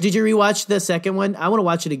arrogant. Did you rewatch the second one? I want to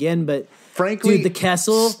watch it again, but frankly, dude, the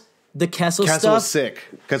Kessel stuff was sick.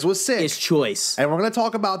 Kessel was sick. It's choice, and we're going to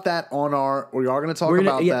talk about that on our. We are going to talk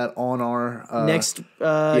about that on our next.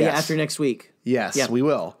 After next week. Yes, we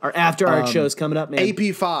will. Our after art show's coming up, man.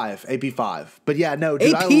 AP5. But yeah, no,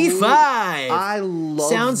 dude, AP5. I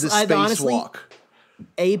love the spacewalk.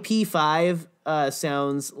 AP5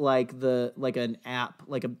 sounds like an app,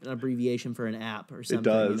 like an abbreviation for an app or something. It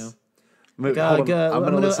does. You know? I'm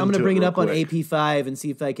gonna bring it up on AP5 and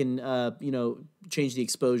see if I can change the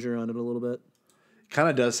exposure on it a little bit. Kind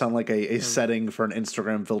of does sound like a setting for an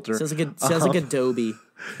Instagram filter. Sounds like Adobe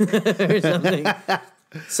or something.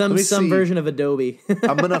 Some version of Adobe.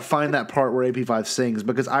 I'm gonna find that part where AP5 sings,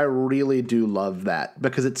 because I really do love that,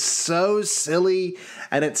 because it's so silly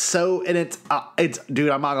and it's dude,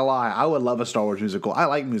 I'm not gonna lie, I would love a Star Wars musical. I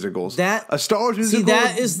like musicals. A Star Wars musical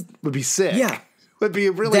would be sick. Yeah, would be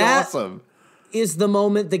really awesome. Is the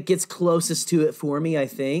moment that gets closest to it for me, I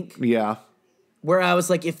think. Yeah. Where I was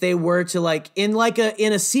like, if they were to in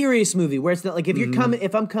a serious movie where it's not like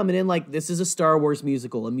if I'm coming in like this is a Star Wars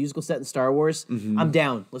musical, a musical set in Star Wars, I'm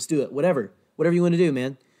down. Let's do it. Whatever you want to do,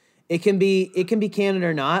 man. It can be canon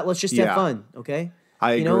or not. Let's just have fun, okay?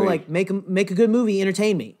 I agree. Like make a good movie,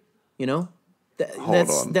 entertain me. You know,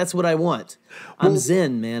 that's what I want. I'm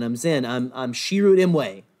zen, man. I'm zen. I'm Shirut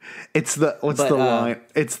Imwe. It's the line?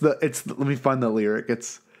 Let me find the lyric.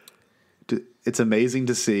 It's amazing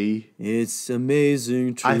to see. It's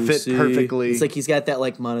amazing to see. I fit perfectly. It's like he's got that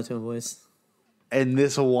like monotone voice. And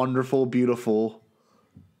this wonderful, beautiful,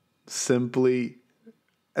 simply,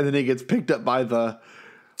 and then he gets picked up by the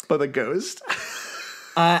ghost.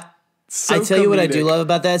 I tell you what I do love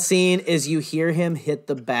about that scene is you hear him hit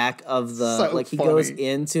the back of the he goes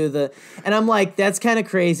into the, and I'm like, that's kind of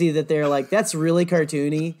crazy that they're like, that's really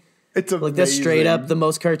cartoony. It's amazing. Like that's straight up the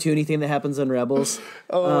most cartoony thing that happens on Rebels.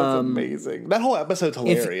 It's amazing. That whole episode's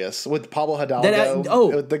hilarious with Pablo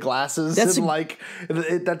Hidalgo with the glasses. That's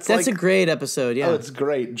a great episode. Yeah, it's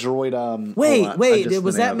great. Droid. Wait,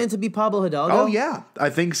 was that meant to be Pablo Hidalgo? Oh yeah, I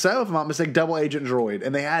think so. If I'm not mistaken, double agent droid,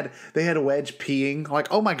 and they had Wedge peeing. Like,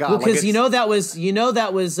 oh my god, because that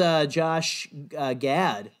was Josh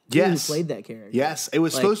Gad. Who played that character. Yes, it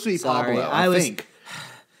was supposed to be Pablo. I think.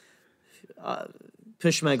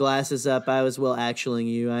 Push my glasses up. I was actuallying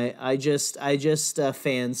you. I just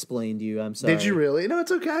fansplained you. I'm sorry. Did you really? No,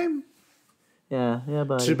 it's okay. Yeah,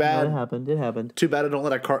 but too bad. It happened. Too bad I don't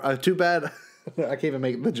let a car. Too bad. I can't even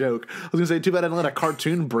make the joke. I was gonna say, too bad I didn't let a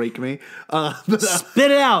cartoon break me.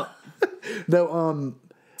 Spit it out. No,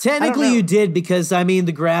 Technically, you did because I mean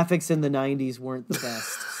the graphics in the '90s weren't the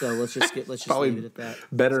best. So let's just leave it at that.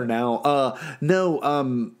 Better now.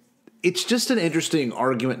 It's just an interesting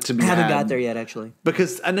argument to be had. I haven't got there yet, actually.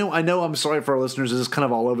 Because I know. I'm sorry for our listeners. This is kind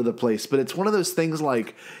of all over the place, but it's one of those things.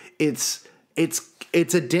 Like it's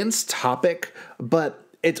a dense topic, but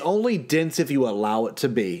it's only dense if you allow it to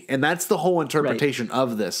be. And that's the whole interpretation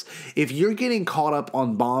of this. If you're getting caught up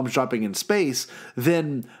on bombs dropping in space,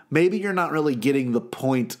 then maybe you're not really getting the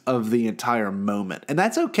point of the entire moment. And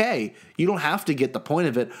that's okay. You don't have to get the point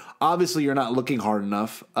of it. Obviously, you're not looking hard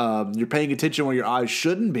enough. You're paying attention where your eyes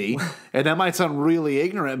shouldn't be. And that might sound really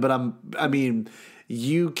ignorant, but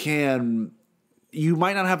you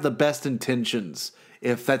might not have the best intentions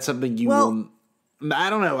if that's something you will.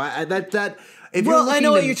 I don't know. I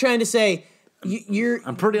know what you're trying to say.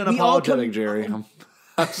 I'm pretty unapologetic, Jerry.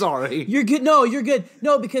 I'm sorry. You're good. No, you're good.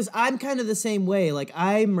 No, because I'm kind of the same way. Like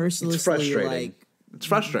I mercilessly It's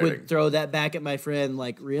frustrating. Would throw that back at my friend.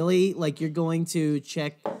 Like really? Like you're going to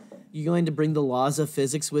bring the laws of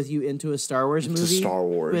physics with you into a Star Wars movie? It's a Star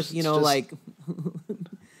Wars. With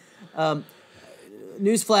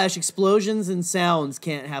newsflash: explosions and sounds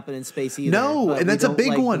can't happen in space either. No, and that's a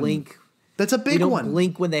big one. Blink. That's a big one. We don't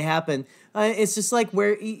blink when they happen. It's just like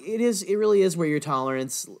where it is. It really is where your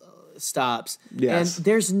tolerance stops. Yes. And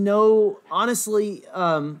there's no, honestly,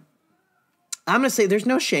 I'm gonna say there's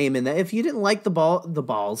no shame in that. If you didn't like I'm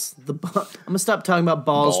gonna stop talking about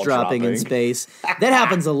balls dropping in space. That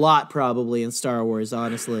happens a lot probably in Star Wars,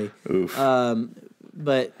 honestly. Oof.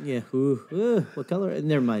 But yeah, what color?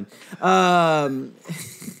 Never mind.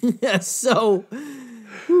 So,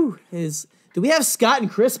 do we have Scott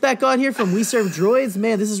and Chris back on here from We Serve Droids?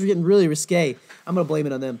 Man, this is getting really risque. I'm going to blame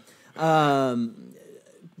it on them.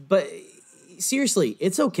 But seriously,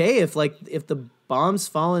 it's okay if the bombs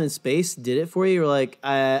falling in space did it for you. You're like,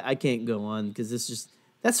 I can't go on because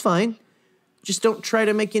that's fine. Just don't try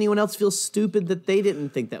to make anyone else feel stupid that they didn't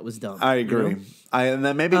think that was dumb. I agree. You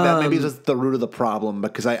know? Maybe is just the root of the problem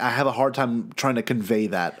because I have a hard time trying to convey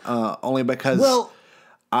that only because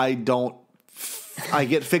I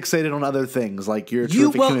get fixated on other things like you're a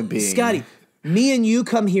terrific human being. Scotty, me and you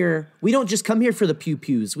come here. We don't just come here for the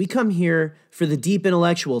pew-pews. We come here for the deep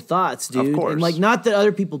intellectual thoughts, dude. Of course. And not that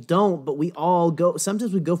other people don't, but we all go.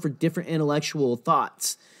 Sometimes we go for different intellectual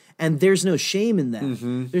thoughts. And there's no shame in that.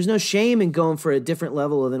 Mm-hmm. There's no shame in going for a different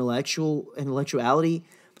level of intellectuality.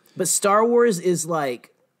 But Star Wars is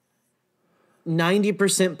like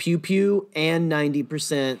 90% pew-pew and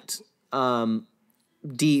 90%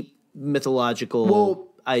 deep mythological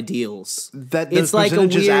ideals. Those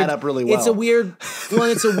percentages add up really well. It's a weird. That's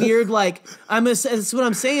what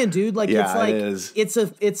I'm saying, dude. Like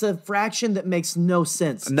it's a fraction that makes no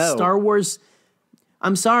sense. No. Star Wars.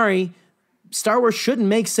 I'm sorry. Star Wars shouldn't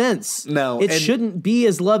make sense. No, it shouldn't be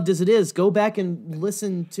as loved as it is. Go back and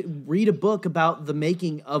read a book about the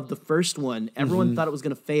making of the first one. Everyone thought it was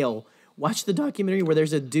going to fail. Watch the documentary where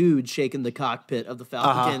there's a dude shaking the cockpit of the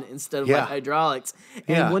Falcon instead of hydraulics,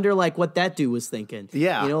 and wonder what that dude was thinking.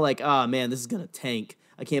 Yeah, oh man, this is going to tank.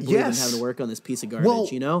 I can't believe I'm having to work on this piece of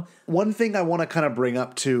garbage. One thing I want to kind of bring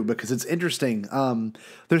up too because it's interesting.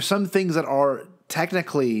 There's some things that are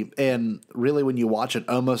technically, and really when you watch it,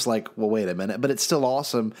 almost like, well, wait a minute, but it's still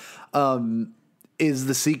awesome, is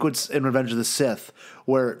the sequence in Revenge of the Sith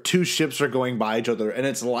where two ships are going by each other, and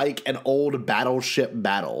it's like an old battleship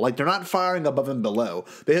battle. Like, they're not firing above and below.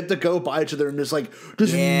 They have to go by each other and just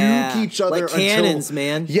nuke each other. Like cannons,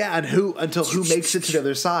 man. Yeah, and until who makes it to the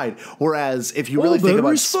other side. Whereas, if you really think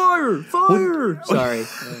about... Fire! Sorry.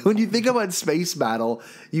 When you think about space battle,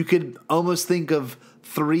 you could almost think of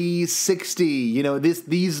 360,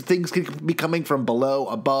 these things could be coming from below,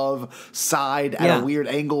 above, side, at a weird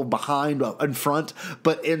angle, behind, in front.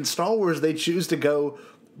 But in Star Wars, they choose to go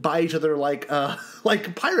by each other like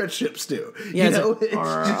pirate ships do. Yeah,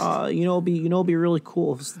 it'd be really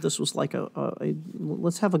cool if this was like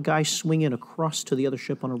let's have a guy swinging across to the other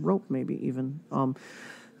ship on a rope, maybe even.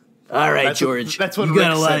 All right, George. That's what you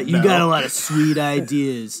got a lot of sweet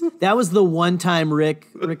ideas. That was the one time Rick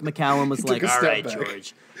McCallum was like,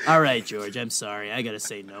 "All right, George. I'm sorry. I got to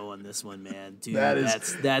say no on this one, man. Dude,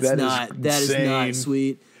 that's not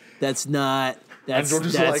sweet. That's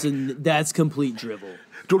complete drivel."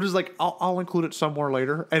 George is like, I'll include it somewhere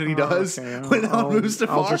later, and he does. Okay. When I'll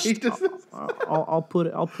put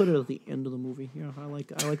it at the end of the movie. I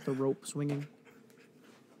like the rope swinging.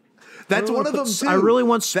 That's one of them too. I really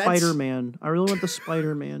want Spider-Man. I really want the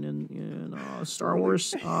Spider-Man in Star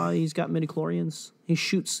Wars. He's got midichlorians. He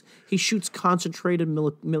shoots concentrated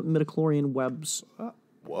midichlorian webs.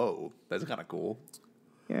 Whoa, that's kind of cool.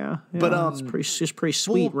 Yeah, but it's pretty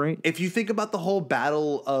sweet, right? If you think about the whole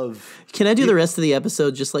battle of, can I do the rest of the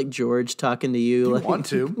episode just like George talking to you? You want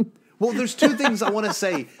to? Well, there's two things I want to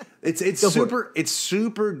say. It's super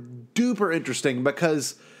duper interesting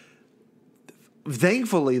because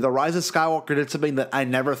thankfully the Rise of Skywalker did something that I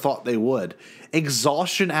never thought they would.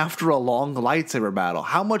 Exhaustion after a long lightsaber battle.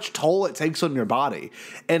 How much toll it takes on your body,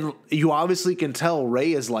 and you obviously can tell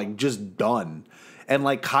Rey is like just done. And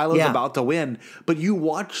like Kylo's about to win, but you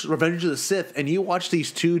watch Revenge of the Sith and you watch these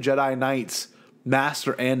two Jedi Knights,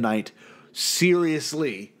 Master and Knight,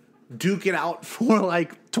 seriously duke it out for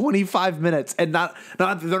like 25 minutes, and they're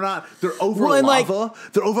over lava.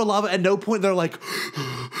 They're over lava. At no point they're like,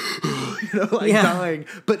 dying.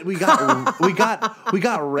 But we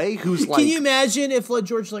got Rey who's like. Can you imagine if like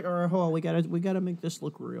George's like, all right, hold on, we gotta make this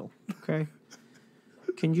look real, okay?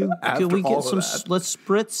 Can we get some? Let's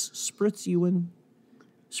spritz Ewan.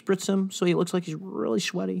 Spritz him so he looks like he's really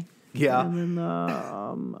sweaty. Yeah. And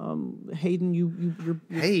then Hayden, you're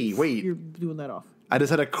doing that off. I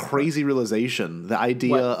just had a crazy realization. The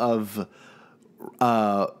idea of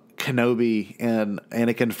Kenobi and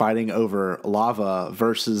Anakin fighting over lava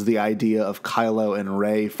versus the idea of Kylo and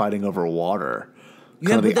Rey fighting over water. You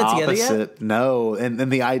haven't put that together yet? No, I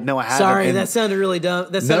haven't. Sorry, that sounded really dumb.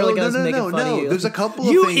 That sounded like I was making fun of you. There's a couple of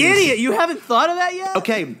things. You idiot! You haven't thought of that yet?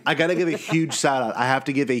 Okay, I gotta give a huge shout out. I have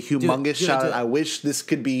to give a humongous shout out. I wish this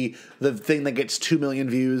could be the thing that gets 2 million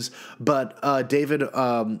views, but David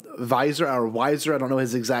Weiser, I don't know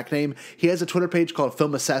his exact name. He has a Twitter page called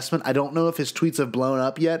Film Assessment. I don't know if his tweets have blown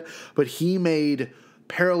up yet, but he made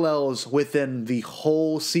parallels within the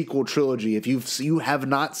whole sequel trilogy. If you have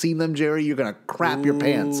not seen them, Jerry, you're gonna crap your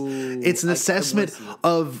pants. It's an assessment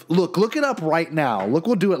of look it up right now.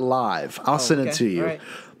 We'll do it live. I'll send it to you. Right.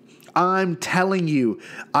 I'm telling you,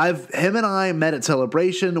 him and I met at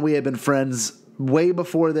Celebration. We had been friends way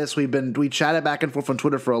before this. We chatted back and forth on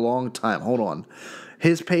Twitter for a long time. Hold on.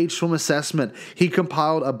 His page, Film Assessment, he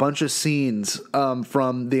compiled a bunch of scenes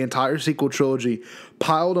from the entire sequel trilogy,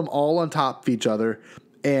 piled them all on top of each other,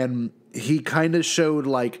 and he kind of showed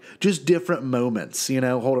like just different moments.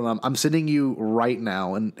 Hold on, I'm sending you right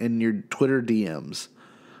now in your Twitter DMs.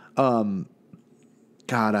 God,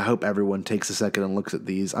 I hope everyone takes a second and looks at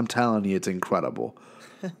these. I'm telling you, it's incredible.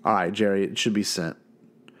 All right, Jerry, it should be sent.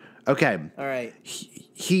 Okay. All right.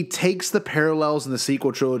 He takes the parallels in the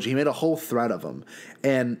sequel trilogy. He made a whole thread of them.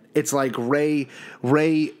 And it's like Rey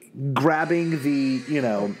grabbing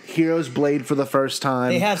the, hero's blade for the first time.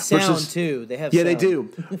 They have sound too. They have sound. They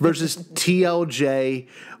do. Versus TLJ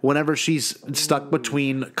whenever she's stuck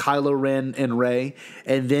between Kylo Ren and Rey.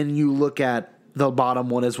 And then you look at the bottom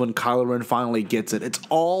one is when Kylo Ren finally gets it. It's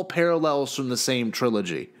all parallels from the same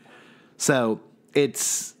trilogy. So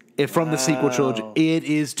it's from the sequel trilogy. It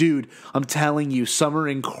is, dude, I'm telling you, some are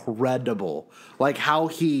incredible. Like how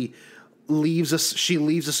she leaves a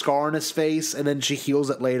scar on his face and then she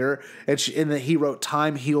heals it later. And then he wrote,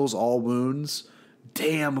 "Time heals all wounds."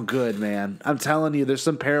 Damn good, man. I'm telling you, there's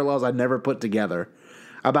some parallels I never put together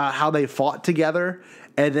about how they fought together.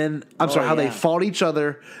 And then, they fought each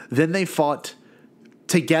other. Then they fought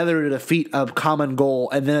together to defeat a common goal,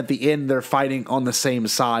 and then at the end they're fighting on the same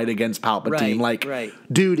side against Palpatine.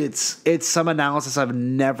 Dude, it's some analysis I've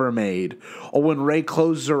never made. Or when Rey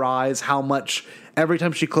closes her eyes, how much every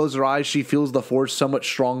time she closes her eyes, she feels the Force so much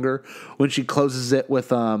stronger. When she closes it with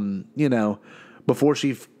before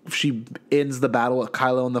she ends the battle with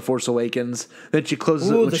Kylo in The Force Awakens, then she closes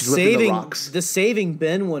it when she's lifting the rocks. The saving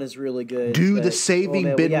Ben one is really good. Dude, the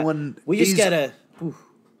saving Ben one. We just gotta.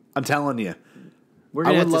 I'm telling you.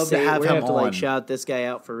 I would love to have him on. Like shout this guy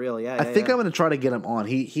out for real. I think I'm going to try to get him on.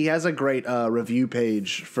 He has a great review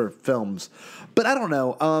page for films, but I don't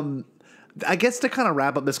know. I guess to kind of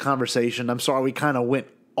wrap up this conversation, I'm sorry we kind of went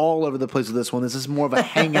all over the place with this one. This is more of a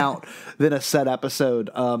hangout than a set episode.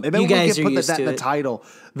 And maybe we can put that in the title.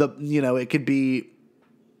 It could be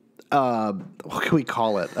what can we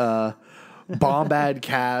call it?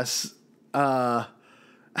 Bombadcast.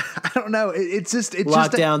 I don't know. It's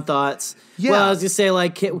lockdown thoughts. Yeah. Well, I was gonna say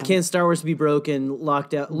like, can Star Wars be broken?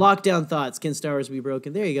 Lockdown thoughts. Can Star Wars be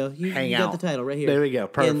broken? There you go. You got the title right here. There we go.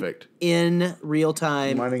 Perfect. In real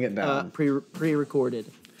time. I'm writing it down. Pre-recorded.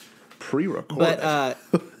 But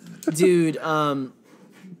dude,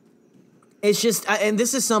 it's just, and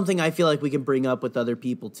this is something I feel like we can bring up with other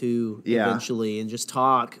people too, eventually, and just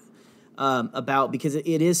talk about, because it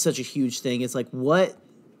is such a huge thing. It's like, what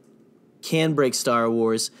can break Star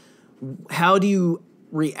Wars? how do you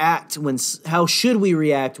react how should we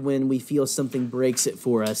react when we feel something breaks it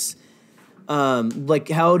for us? Like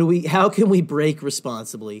how can we break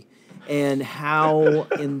responsibly, and how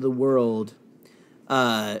in the world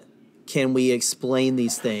can we explain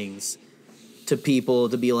these things to people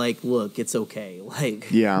to be like, look, it's okay.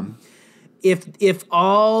 Like, yeah. If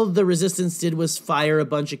all the Resistance did was fire a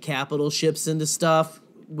bunch of capital ships into stuff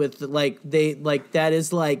with they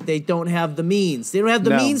don't have the means. They don't have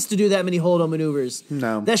the means to do that many hold-on maneuvers.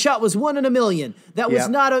 No. That shot was 1 in a million. That was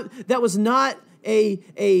not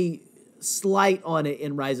a slight on it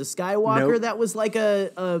in Rise of Skywalker. Nope. That was like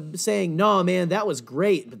a saying, no, man, that was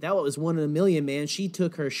great, but that was 1 in a million, man. She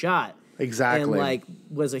took her shot. Exactly. And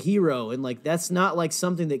was a hero. And that's not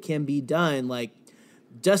something that can be done. Going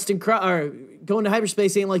to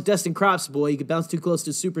hyperspace ain't like dusting crops, boy. You could bounce too close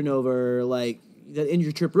to a supernova or that end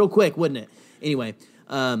your trip real quick, wouldn't it? Anyway,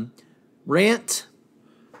 rant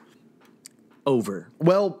over.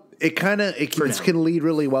 Well, it can lead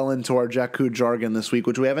really well into our Jakku jargon this week,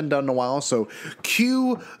 which we haven't done in a while. So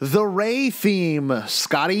cue the Ray theme,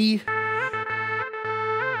 Scotty.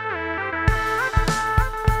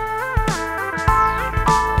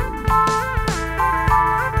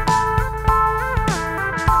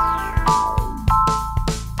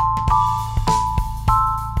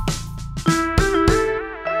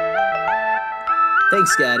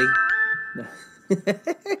 Thanks, Scotty.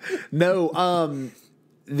 No,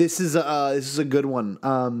 this is a good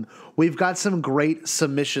one. We've got some great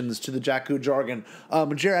submissions to the Jakku jargon.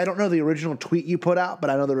 Jerry, I don't know the original tweet you put out, but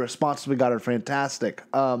I know the responses we got are fantastic.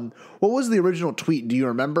 What was the original tweet? Do you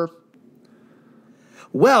remember?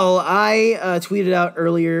 Well, I tweeted out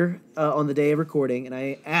earlier on the day of recording, and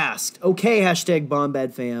I asked, okay, hashtag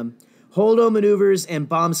Bombad fam, hold-on maneuvers and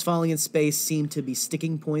bombs falling in space seem to be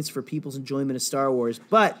sticking points for people's enjoyment of Star Wars,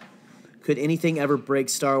 but could anything ever break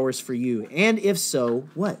Star Wars for you? And if so,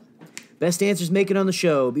 what? Best answers make it on the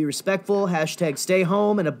show. Be respectful, hashtag stay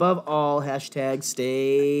home, and above all, hashtag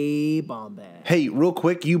stay bombad. Hey, real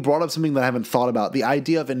quick, you brought up something that I haven't thought about. The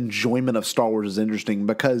idea of enjoyment of Star Wars is interesting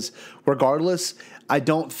because regardless, I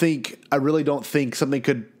really don't think something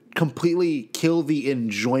could completely kill the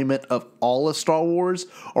enjoyment of all of Star Wars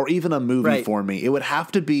or even a movie for me. It would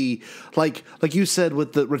have to be like you said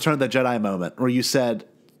with the Return of the Jedi moment where you said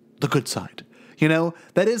the good side. You know,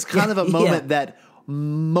 that is kind of a moment that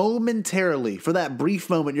momentarily, for that brief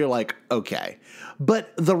moment, you're like, okay.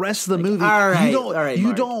 But the rest of the movie,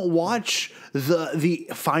 you don't watch the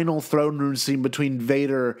final throne room scene between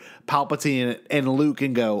Vader, Palpatine, and Luke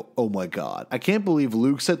and go, oh my God, I can't believe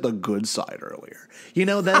Luke said the good side earlier. You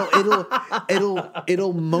know,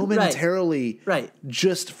 it'll momentarily,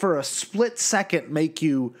 just for a split second, make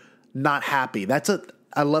you not happy.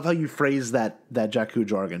 I love how you phrase that Jakku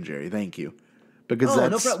jargon, Jerry. Thank you, because no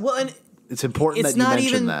problem. Well, and it's important that you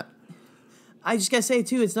mention that. I just gotta say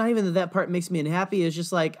too, it's not even that part makes me unhappy. It's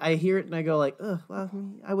just I hear it and I go well,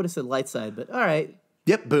 I would have said light side, but all right.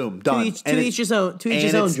 Yep, boom, done. To each his own. To each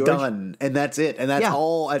his own, George. Done, and that's it. And that's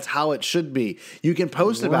all. That's how it should be. You can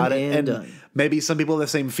post about it, and maybe some people have the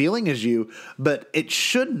same feeling as you, but it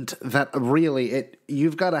shouldn't. That really,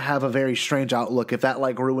 you've got to have a very strange outlook if that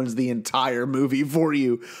ruins the entire movie for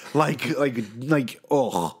you.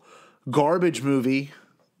 Garbage movie.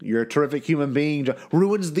 You're a terrific human being.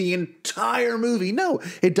 Ruins the entire movie. No,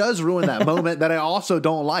 it does ruin that moment that I also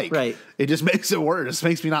don't like. Right. It just makes it worse.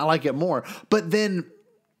 Makes me not like it more. But then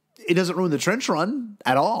it doesn't ruin the trench run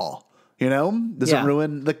at all. You know? Doesn't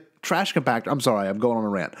ruin the trash compactor. I'm sorry, I'm going on a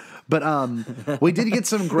rant. But we did get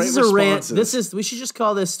some great responses. Rant. We should just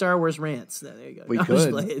call this Star Wars rants. There you go.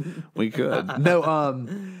 We could. No,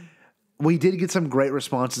 we did get some great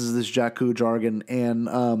responses to this Jakku jargon, and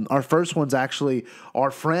our first one's actually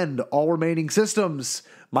our friend, All Remaining Systems,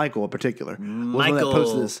 Michael in particular, was one that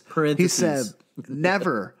posted this. He said,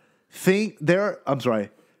 there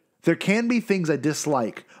can be things I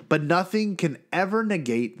dislike, but nothing can ever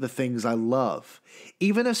negate the things I love.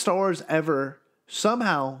 Even if Star Wars ever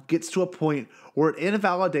somehow gets to a point where it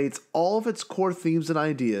invalidates all of its core themes and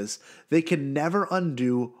ideas, they can never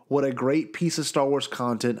undo what a great piece of Star Wars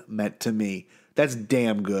content meant to me. That's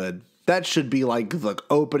damn good. That should be the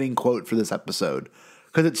opening quote for this episode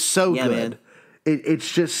because it's so good. Man.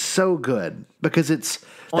 It's just so good because it's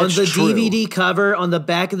on the true. DVD cover, on the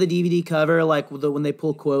back of the DVD cover, when they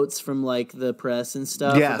pull quotes from the press and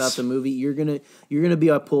stuff about the movie, you're gonna be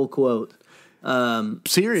a pull quote.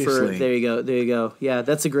 Seriously, there you go. Yeah,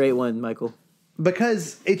 that's a great one, Michael.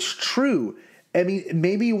 Because it's true. I mean,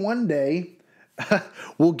 maybe one day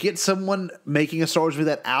we'll get someone making a Star Wars movie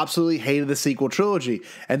that absolutely hated the sequel trilogy,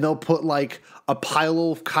 and they'll put like a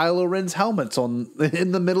pile of Kylo Ren's helmets on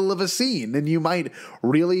in the middle of a scene, and you might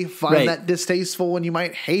really find that distasteful and you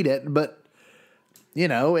might hate it, but you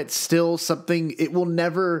know, it's still something. It will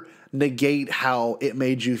never negate how it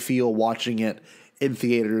made you feel watching it in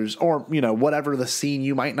theaters, or you know, whatever the scene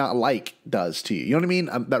you might not like does to you. You know what I mean?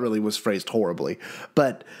 That really was phrased horribly,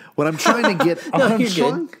 but what I'm trying to get,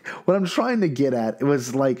 what I'm trying to get at, it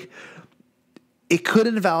was like, it could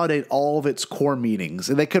invalidate all of its core meanings,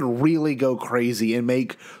 and they could really go crazy and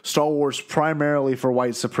make Star Wars primarily for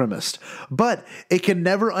white supremacists. But it can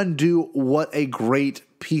never undo what a great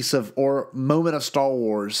piece of or moment of Star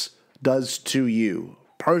Wars does to you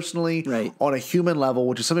personally, on a human level,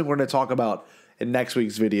 which is something we're going to talk about in next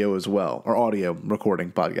week's video as well, or audio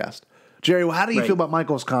recording podcast. Jerry, how do you feel about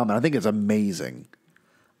Michael's comment? I think it's amazing.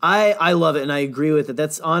 I love it, and I agree with it.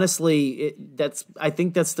 That's honestly, I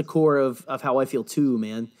think that's the core of how I feel too,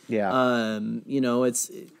 man. Yeah. You know,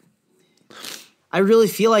 I really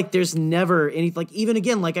feel like there's never any, like, even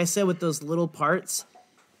again, like I said, with those little parts,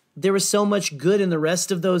 there was so much good in the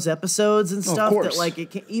rest of those episodes and stuff that, like, it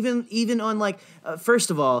can, even on, like, first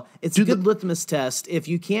of all, it's a good litmus test. If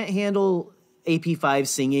you can't handle AP5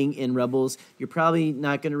 singing in Rebels, you're probably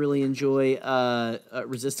not going to really enjoy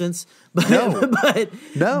Resistance. But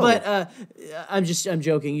I'm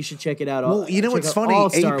joking. You should check it out. Well, you know what's funny?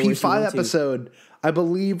 AP5 episode, I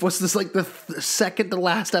believe, was this like the second to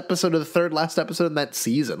last episode or the third last episode in that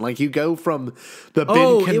season. Like, you go from the Ben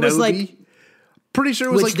Kenobi. It was like, pretty sure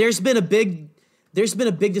it was like, there's been a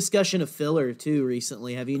big discussion of filler too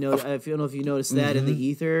recently. Have you noticed? I don't know if you noticed that in the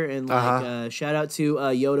ether. And like, shout out to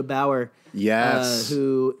Yoda Bauer,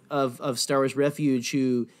 who of Star Wars Refuge,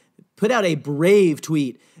 who put out a brave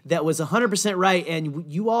tweet that was 100% right, and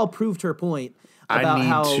you all proved her point about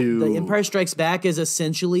how the Empire Strikes Back is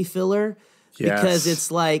essentially filler. Because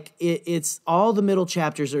it's like it's all the middle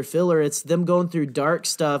chapters are filler. It's them going through dark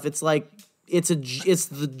stuff. It's like it's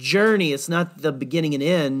the journey. It's not the beginning and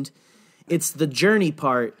end. It's the journey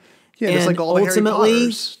part. Yeah, and it's like all ultimately, the Harry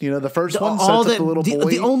Potters. You know, the first one sets up the little boy.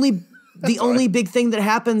 The only big thing that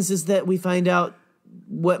happens is that we find out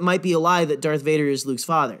what might be a lie, that Darth Vader is Luke's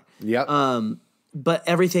father. Yep. But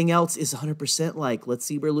everything else is 100% like, let's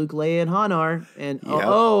see where Luke, Leia, and Han are. And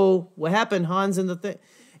what happened? Han's in the thing.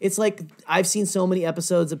 It's like, I've seen so many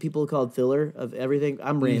episodes of people called filler of everything.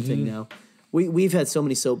 I'm ranting now. We've had so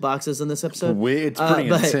many soapboxes on this episode. It's pretty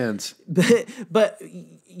intense. But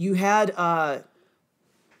you had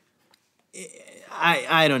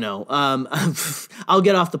I don't know. I'll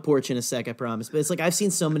get off the porch in a sec, I promise. But it's like, I've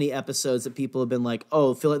seen so many episodes that people have been like,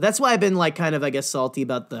 oh, filler. That's why I've been like kind of, I guess, salty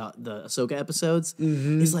about the Ahsoka episodes.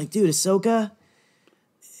 It's like, dude, Ahsoka,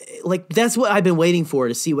 like, that's what I've been waiting for,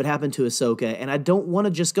 to see what happened to Ahsoka. And I don't want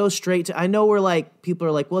to just go straight to, I know we're like, people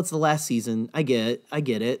are like, well, it's the last season. I get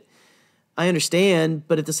it. I understand.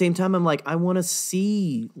 But at the same time, I'm like, I want to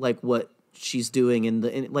see like what she's doing.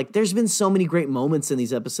 And like, there's been so many great moments in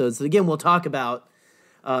these episodes that, again, we'll talk about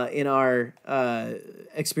in our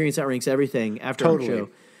Experience Outranks Everything after our show.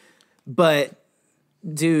 But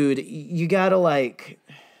dude, you gotta like,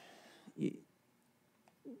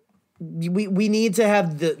 we need to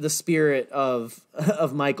have the spirit of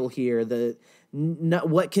Michael here.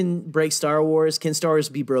 What can break Star Wars? Can Star Wars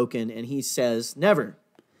be broken? And he says never.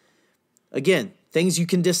 Again, things you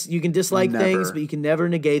can dislike things, but you can never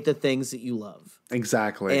negate the things that you love.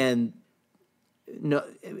 Exactly. And no,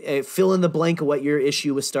 fill in the blank of what your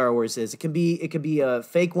issue with Star Wars is. It can be a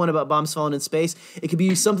fake one about bombs falling in space. It could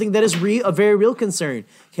be something that is a very real concern.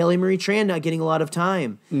 Kelly Marie Tran not getting a lot of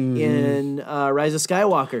time in Rise of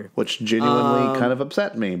Skywalker, which genuinely kind of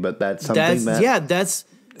upset me. But that's something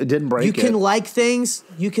it didn't break. You can like things,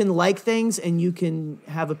 and you can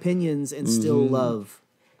have opinions and still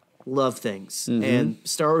love things. And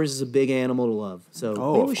Star Wars is a big animal to love. So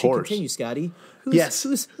maybe we should continue, Scotty.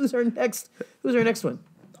 Who's our next one?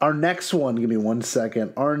 Our next one, give me 1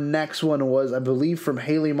 second. Our next one was, I believe, from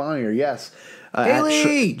Haley Meyer. Yes.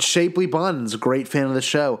 Haley! Shapely Buns, great fan of the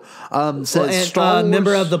show. Says Star Wars,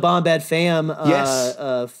 member of the Bombad Fam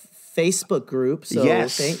Facebook group. So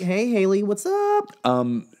hey, Haley, what's up?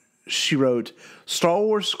 She wrote, Star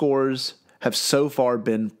Wars scores have so far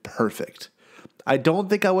been perfect. I don't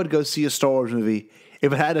think I would go see a Star Wars movie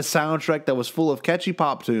if it had a soundtrack that was full of catchy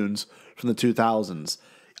pop tunes from the 2000s.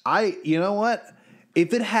 You know what?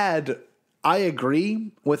 If it had, I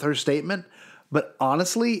agree with her statement, but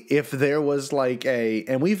honestly, if there was like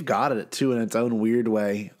and we've got it too in its own weird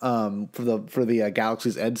way, for the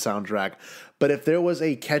Galaxy's Edge soundtrack, but if there was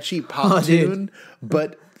a catchy pop tune,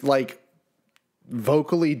 but like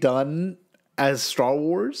vocally done as Star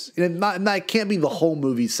Wars, and that can't be the whole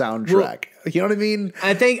movie soundtrack. You know what I mean?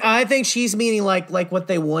 I think she's meaning like what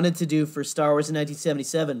they wanted to do for Star Wars in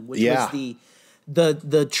 1977, which was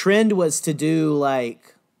the trend was to do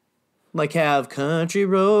like have country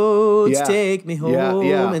roads take me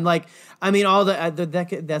home, and like I mean all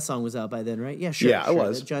that song was out by then, right? Yeah, sure. Yeah, it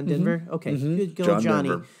was. John Denver. Okay, good old Johnny.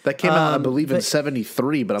 Denver. That came out, I believe, in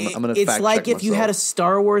 73, but I'm going to fact check It's like if myself. you had a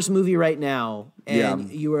Star Wars movie right now,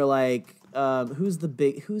 and you were like, who's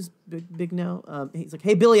big now? He's like,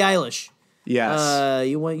 hey, Billie Eilish. Yes.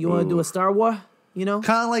 You want to do a Star Wars? You know,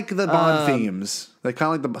 kind of like the Bond themes. Like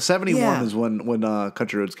kind of like the 71 is when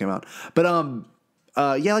Country Roads came out. But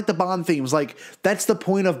like the Bond themes. Like that's the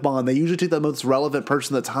point of Bond. They usually take the most relevant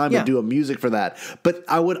person at the time and do a music for that. But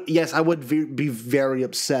I would be very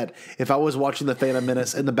upset if I was watching The Phantom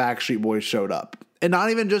Menace and the Backstreet Boys showed up, and not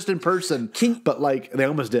even just in person, but like they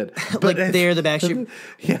almost did. But like they're the Backstreet.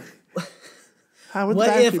 Yeah. How would what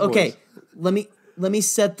the Backstreet if? Boys? Okay, let me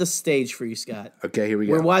set the stage for you, Scott. Okay, here we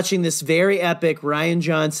go. We're watching this very epic Rian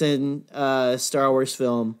Johnson Star Wars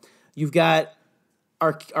film. You've got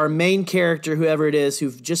our main character, whoever it is,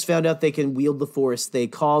 who've just found out they can wield the Force. They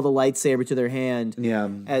call the lightsaber to their hand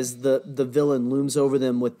as the villain looms over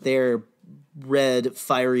them with their red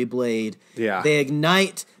fiery blade. Yeah. They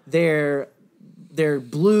ignite their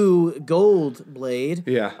blue gold blade.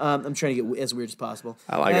 Yeah. I'm trying to get as weird as possible.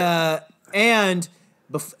 I like it. And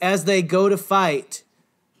as they go to fight,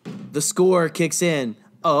 the score kicks in.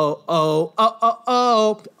 It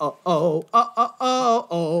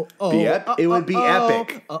would be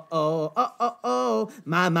epic.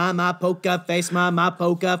 My poker face, my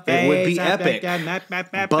poker face. It would be epic.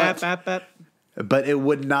 But it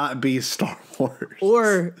would not be Star Wars.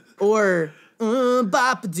 Or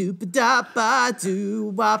bop doop da ba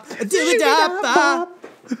doo bop doo da ba.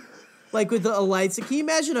 Like with a lightsaber. Can you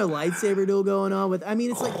imagine a lightsaber duel going on with? I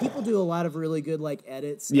mean, it's like people do a lot of really good like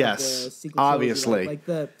edits. Yes, obviously. Like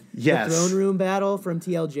the throne room battle from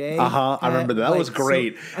TLJ. I remember that. That was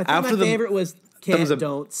great. So, I think my favorite was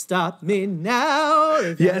Don't Stop Me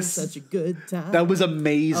Now. Yes, such a good time. That was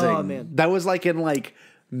amazing. Oh man, that was like in like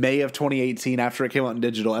May of 2018 after it came out in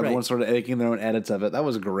digital. Everyone started making their own edits of it. That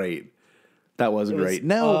was great. That was great.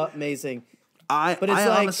 Amazing.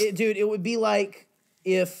 It would be like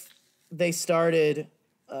if they started,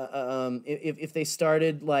 if they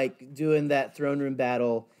started like doing that throne room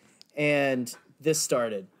battle, and this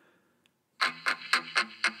started.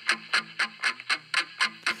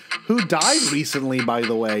 Who died recently, by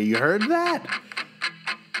the way? You heard that?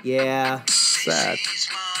 Yeah. Sad.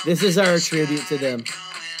 This is our tribute to them.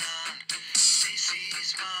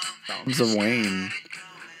 Sounds of Wayne,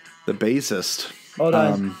 the bassist. Hold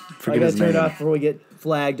on. I gotta turn it off before we get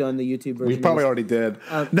flagged on the YouTube version. We probably already did.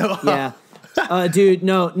 No. Yeah. Dude,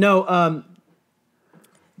 no.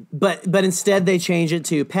 But instead they change it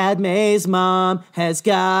to Padme's mom has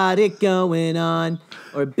got it going on,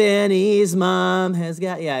 or Benny's mom has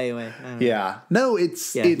got. Yeah. Anyway. Yeah. No,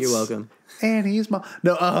 it's. Yeah. You're welcome. Annie's mom.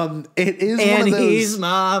 No. It is Annie's one of those. Annie's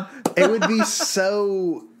mom. It would be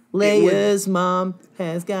so. Leia's mom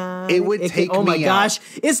has got. It would take me. Oh my gosh!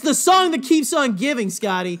 It's the song that keeps on giving,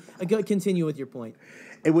 Scotty. Continue with your point.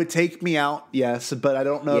 It would take me out, yes, but I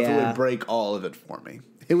don't know if it would break all of it for me.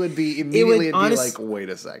 It would be immediately. It'd be like, wait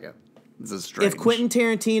a second, this is strange. If Quentin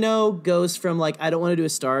Tarantino goes from like, I don't want to do a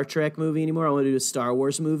Star Trek movie anymore, I want to do a Star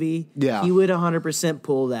Wars movie. Yeah, he would 100%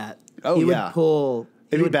 pull that. Oh he yeah, would pull.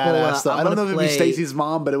 It'd be badass though. I don't know if it'd be Stacey's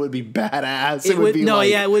mom, but it would be badass. It would be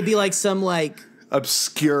it would be like some like. Some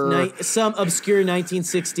obscure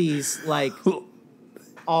 1960s like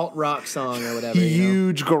alt rock song or whatever.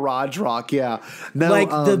 Huge garage rock, yeah. No, like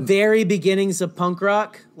the very beginnings of punk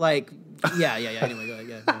rock. Like, yeah. Anyway, go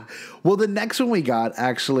ahead. Yeah. Well, the next one we got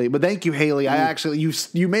actually, but thank you, Haley. I actually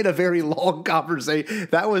you made a very long conversation.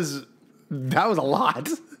 That was a lot.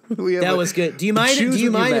 That was good. Do you mind?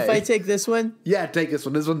 If I take this one? Yeah, take this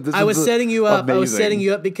one. This I was setting you up. Amazing. I was setting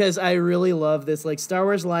you up because I really love this, like Star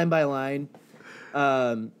Wars line by line.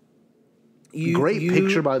 Great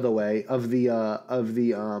picture, by the way, of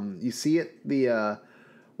the you see it,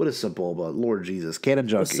 what is Sebulba? Lord Jesus, Cannon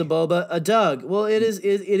Junkie. Sebulba, a Doug. Well, it is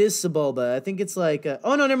Sebulba. I think it's like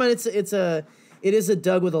oh no, never mind. It is a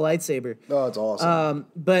Doug with a lightsaber. Oh, it's awesome.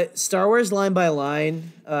 But Star Wars line by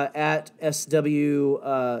line at SW,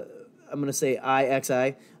 I'm gonna say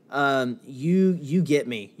IXI. You get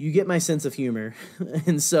me. You get my sense of humor,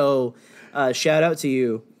 and so shout out to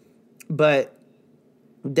you. But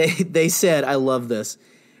they said, I love this.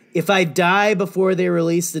 If I die before they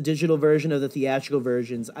release the digital version of the theatrical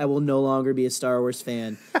versions, I will no longer be a Star Wars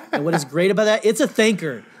fan. And what is great about that? It's a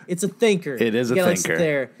thinker. It's a thinker. It is a you gotta, thinker. Like, sit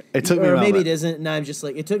there. It took me a Or maybe moment. it isn't, and I'm just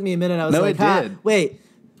like, it took me a minute. I was No, like, it did. Wait.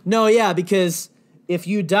 No, yeah, because if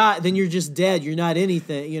you die, then you're just dead. You're not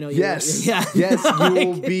anything. You know. Yes. Yeah. Yes, you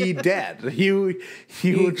will be dead. You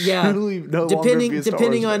will truly no longer be a Star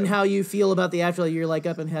Depending Wars on fan. how you feel about the afterlife, you're like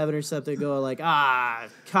up in heaven or something, going like,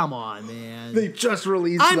 come on, man. They just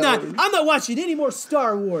released I'm those. not watching any more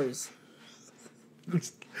Star Wars.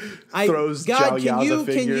 Throws God, Jar Jar's a can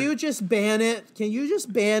finger. you just ban it? Can you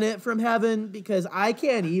just ban it from heaven? Because I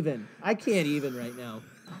can't even right now.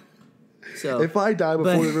 So If I die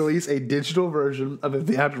before they release a digital version of the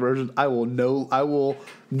theatrical version, I will no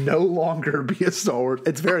longer be a Star Wars.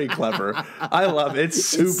 It's very clever. I love it. It's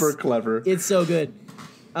super clever. It's so good.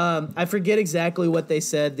 I forget exactly what they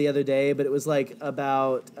said the other day, but it was like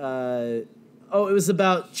about it was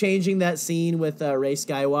about changing that scene with Rey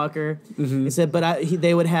Skywalker. Mm-hmm. It said, but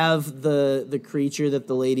they would have the creature that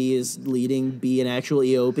the lady is leading be an actual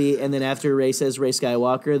EOP, and then after Rey says Rey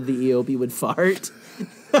Skywalker, the EOP would fart.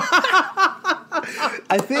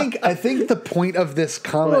 I think the point of this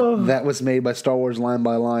comment that was made by Star Wars Line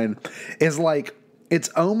by Line is like, it's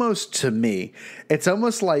almost like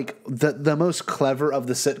the most clever of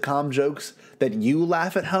the sitcom jokes that you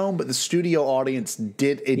laugh at home, but the studio audience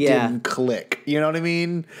didn't click. You know what I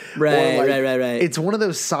mean? Right, Or like, right. It's one of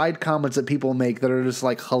those side comments that people make that are just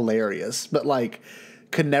like hilarious, but like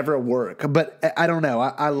could never work. But I don't know.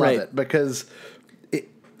 I love it because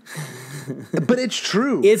but it's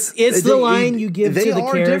true. It's the line you give to the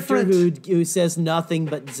character different. who says nothing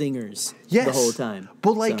but zingers the whole time.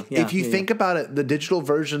 But like, if you think about it, the digital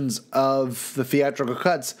versions of the theatrical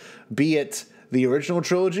cuts, be it the original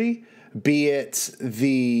trilogy, be it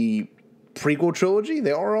the prequel trilogy,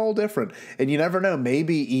 they are all different. And you never know,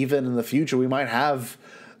 maybe even in the future we might have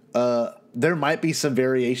there might be some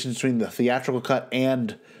variations between the theatrical cut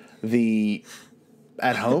and the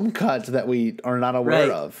at-home cut that we are not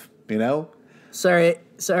aware of, you know? Sorry,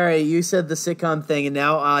 you said the sitcom thing, and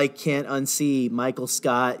now I can't unsee Michael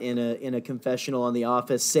Scott in a confessional on The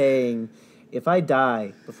Office saying, if I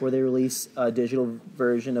die before they release a digital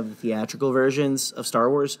version of the theatrical versions of Star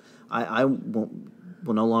Wars, I will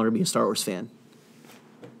no longer be a Star Wars fan.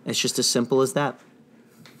 It's just as simple as that.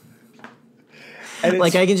 And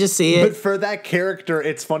like, I can just see it. But for that character,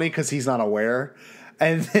 it's funny because he's not aware.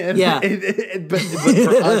 And then, but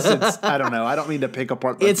for us, it's, I don't know. I don't mean to pick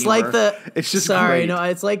apart the It's humor. like it's just sorry, great. no,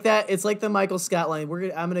 it's like that. It's like the Michael Scott line.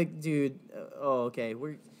 Okay.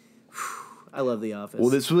 I love The Office. Well,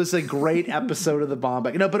 this was a great episode of the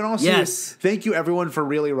Bombad. But also, thank you everyone for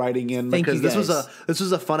really writing in, because this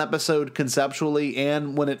was a fun episode conceptually,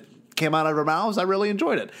 and when it came out of our mouths, I really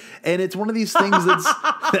enjoyed it. And it's one of these things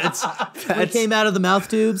that's it came out of the mouth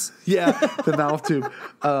tubes. Yeah, the mouth tube,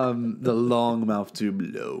 the long mouth tube,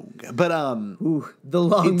 long. But the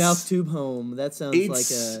long mouth tube home. That sounds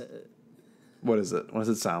like a. What is it? What does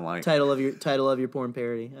it sound like? Title of your porn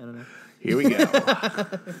parody. I don't know. Here we go.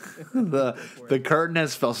 the curtain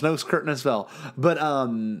has fell. Snoke's curtain has fell. But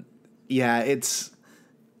yeah,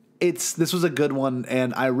 this was a good one,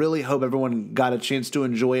 and I really hope everyone got a chance to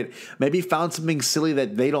enjoy it. Maybe found something silly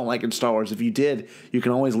that they don't like in Star Wars. If you did, you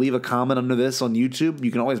can always leave a comment under this on YouTube.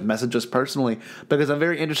 You can always message us personally, because I'm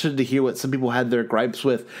very interested to hear what some people had their gripes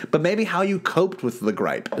with. But maybe how you coped with the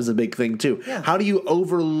gripe is a big thing too. Yeah. How do you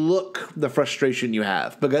overlook the frustration you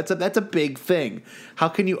have? Because that's a big thing. How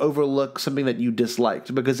can you overlook something that you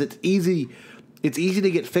disliked? Because it's easy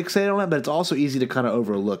to get fixated on it, but it's also easy to kind of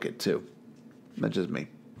overlook it too. That's just me.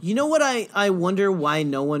 You know what I wonder why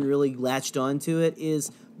no one really latched onto it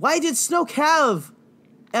is, why did Snoke have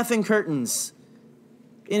effing curtains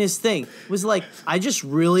in his thing? It was like, I just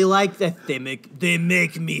really like that they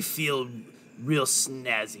make me feel real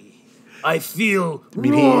snazzy. I feel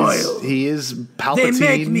royal. He is Palpatine.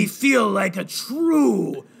 They make me feel like a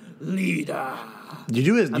true leader. I'm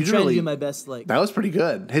trying to do my best. Like, that was pretty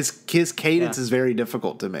good. His cadence is very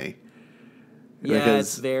difficult to me. Yeah,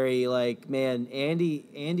 it's very like, man, Andy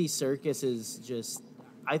Serkis is just,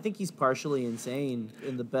 I think he's partially insane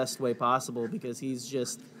in the best way possible, because he's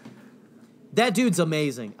just, that dude's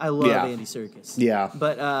amazing. I love Andy Serkis. Yeah.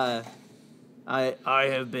 But I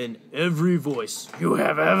have been every voice you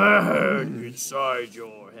have ever heard inside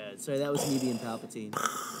your head. Sorry, that was me being Palpatine.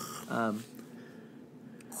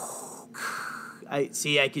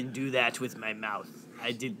 I can do that with my mouth.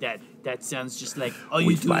 I did that. That sounds just like all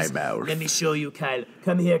you do is, let me show you, Kylo.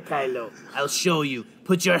 Come here, Kylo. I'll show you.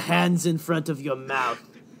 Put your hands in front of your mouth.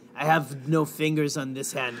 I have no fingers on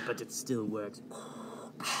this hand, but it still works.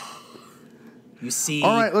 You see,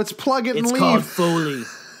 all right, let's plug it and it's leave. called Foley.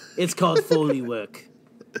 It's called Foley work.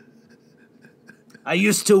 I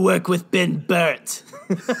used to work with Ben Burt.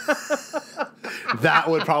 That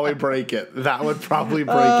would probably break it. That would probably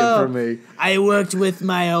break it for me. I worked with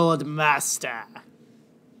my old master,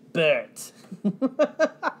 Burt.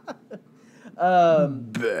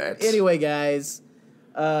 But Anyway, guys.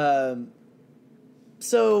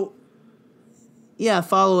 So, yeah,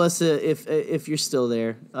 follow us if you're still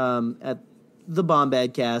there at the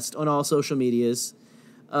Bombadcast on all social medias.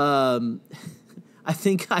 I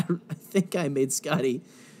think I made Scotty.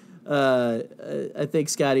 I think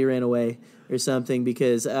Scotty ran away or something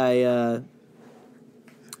because I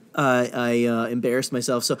embarrassed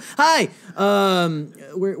myself. So hi,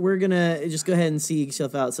 we're gonna just go ahead and see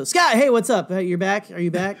yourself out. So Scott, hey, what's up? You're back? Are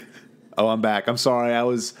you back? Oh, I'm back. I'm sorry. I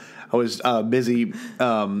was busy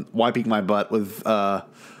wiping my butt with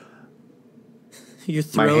Your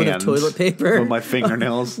my throne of hand toilet paper with my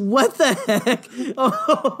fingernails. What the heck?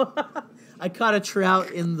 Oh, I caught a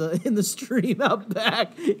trout in the stream out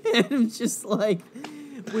back, and it's just like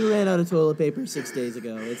we ran out of toilet paper 6 days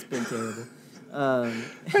ago. It's been terrible.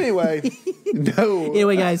 Anyway,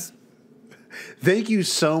 Anyway, guys. Thank you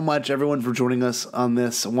so much, everyone, for joining us on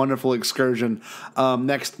this wonderful excursion.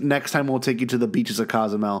 Next time we'll take you to the beaches of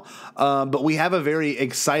Cozumel. But we have a very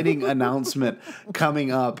exciting announcement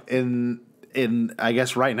coming up in I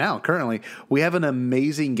guess right now. Currently, we have an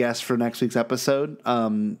amazing guest for next week's episode.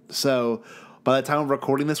 So by the time we're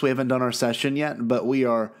recording this, we haven't done our session yet, but we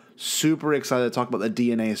are super excited to talk about the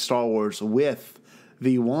DNA of Star Wars with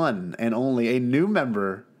the one and only a new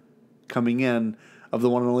member coming in of the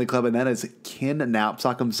one and only club, and that is Ken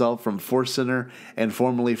Knapsack himself from Force Center and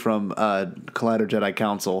formerly from Collider Jedi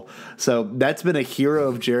Council. So that's been a hero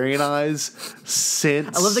of Jerry and I's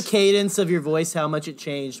since. I love the cadence of your voice, how much it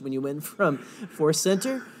changed when you went from Force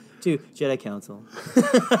Center to Jedi Council.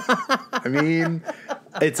 I mean,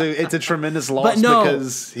 it's a tremendous loss But no.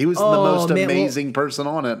 because he was the most amazing person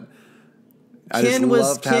on it. I just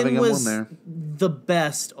loved having him on there. The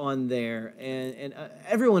best on there, and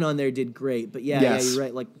everyone on there did great. But yeah, Yes. you're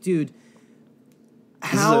right. Like, dude,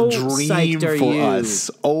 This how is a dream psyched are for you? us.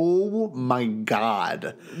 Oh my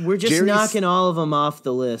God. We're just Jerry's- knocking all of them off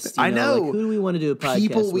the list. You I know. Like, who do we want to do a podcast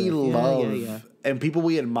People we with? love and people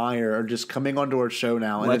we admire are just coming onto our show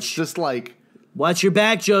now. And it's just like, Watch your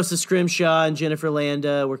back, Joseph Scrimshaw and Jennifer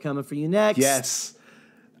Landa. We're coming for you next. yes.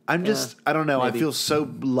 I'm just, I don't know. maybe. I feel so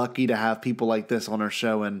lucky to have people like this on our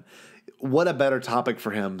show, and what a better topic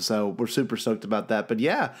for him. So we're super stoked about that. But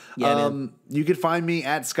yeah, man. You can find me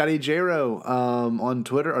at Scotty Jero on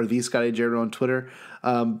Twitter, or the Scotty Jero on Twitter.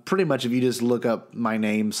 Pretty much if you just look up my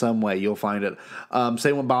name some way, you'll find it.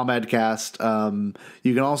 Same with Bombadcast.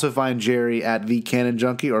 You can also find Jerry at the Canon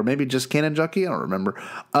Junkie, or maybe just Canon Junkie. I don't remember.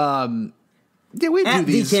 Yeah, we At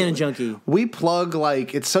do these. the Canon Junkie. We plug,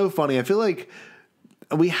 like, it's so funny. I feel like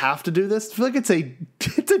we have to do this. I feel like it's a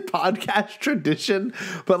podcast tradition,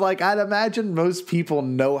 but like I'd imagine most people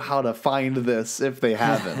know how to find this if they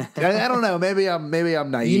haven't. I don't know. Maybe I'm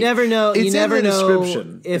naive. You never know. It's You never in the know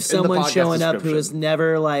description. if It's in the someone's podcast showing up who description. has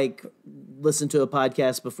never like listened to a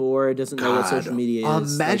podcast before, doesn't know what God, social media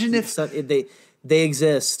is. imagine Like, if- they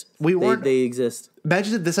exist. We weren't- They exist.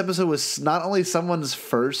 Imagine if this episode was not only someone's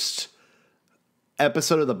first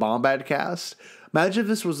episode of the Bombadcast. Imagine if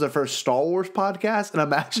this was their first Star Wars podcast, and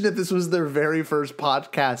imagine if this was their very first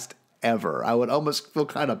podcast ever. I would almost feel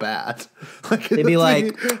kind of bad. Like, They'd be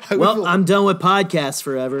like, I would "Well, feel- I'm done with podcasts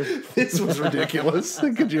forever." This was ridiculous.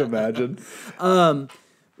 Could you imagine? But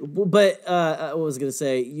what was I going to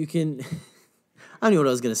say? You can. I don't know what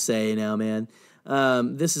I was going to say now, man.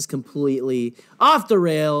 This is completely off the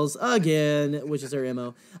rails again, which is our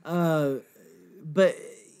MO. But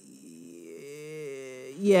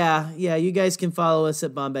yeah, you guys can follow us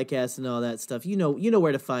at Bombadcast and all that stuff. You know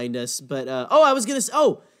where to find us. But I was gonna say,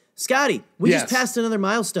 Scotty, we Yes. just passed another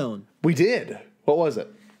milestone. We did. What was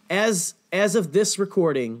it? As of this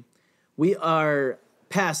recording, we are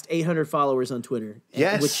past 800 followers on Twitter.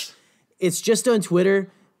 Yes. Which it's just on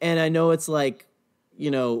Twitter, and I know it's like,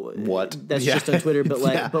 What? That's Yeah. just on Twitter, but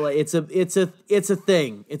like, Yeah. it's a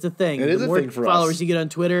thing. It's a thing. It is the a more thing for followers us. you get on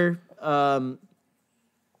Twitter,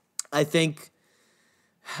 I think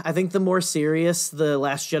the more serious the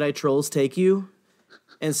Last Jedi trolls take you.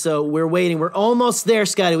 And so we're waiting. We're almost there,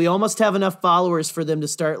 Scotty. We almost have enough followers for them to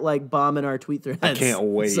start like bombing our tweet threads. I can't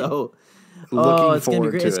wait. So Looking it's gonna be forward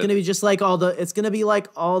great. to It's it. gonna be just like all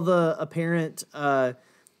the apparent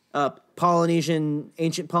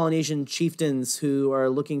ancient Polynesian chieftains who are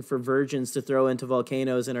looking for virgins to throw into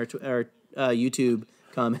volcanoes in our YouTube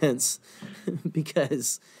comments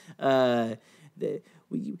because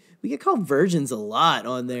we get called virgins a lot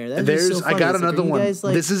on there. That's so funny. I got another one. Guys,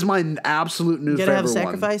 like, this is my absolute new you favorite gotta have one.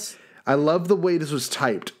 sacrifice. I love the way this was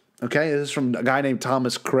typed. Okay, this is from a guy named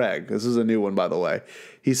Thomas Craig. This is a new one, by the way.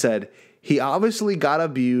 He said, he obviously got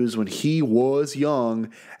abused when he was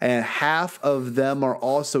young, and half of them are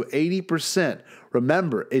also 80%.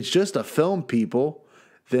 Remember, it's just a film, people.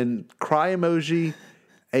 Then cry emoji,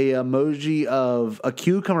 a emoji of a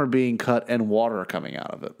cucumber being cut and water coming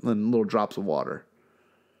out of it, and little drops of water.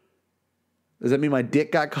 Does that mean my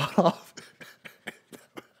dick got cut off?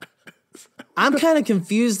 I'm kind of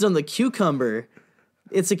confused on the cucumber.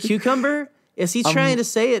 It's a cucumber? Is he trying to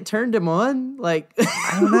say it turned him on? Like,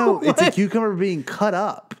 I don't know. It's a cucumber being cut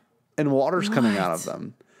up and water's coming out of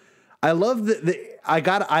them. I love I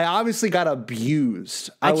obviously got abused.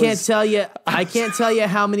 I can't tell you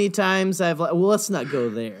how many times well, let's not go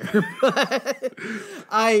there. But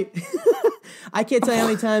I can't tell you how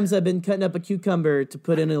many times I've been cutting up a cucumber to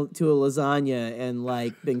put into a lasagna and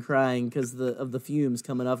like been crying because of the fumes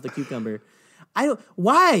coming off the cucumber.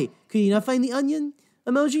 Why? Could you not find the onion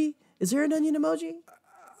emoji? Is there an onion emoji?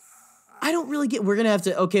 I don't really get. We're gonna have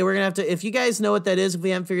to. If you guys know what that is, if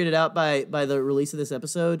we haven't figured it out by the release of this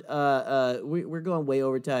episode, we're going way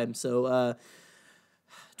over time. So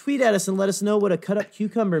tweet at us and let us know what a cut up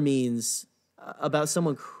cucumber means about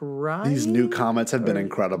someone crying. These new comments have been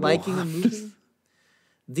incredible. Liking a movie.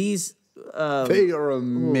 These they are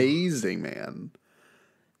amazing, man.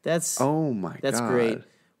 That's God. That's great.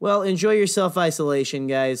 Well, enjoy your self-isolation,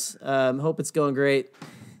 guys. Hope it's going great.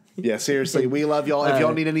 Yeah, seriously, we love y'all. If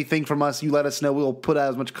y'all need anything from us, you let us know. We'll put out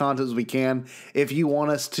as much content as we can. If you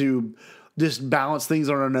want us to just balance things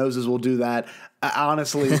on our noses, we'll do that.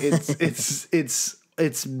 Honestly,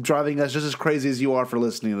 it's driving us just as crazy as you are for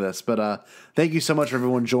listening to this. But thank you so much for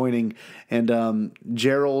everyone joining. And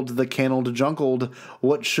Gerald the Cannelled Junkled,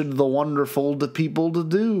 what should the wonderful people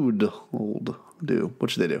do? What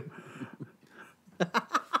should they do?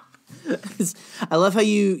 I love how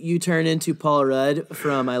you turn into Paul Rudd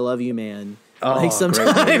from I Love You, Man. Oh, like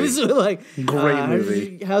sometimes we're like, great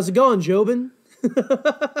movie. How's it going, Jobin?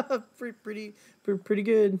 pretty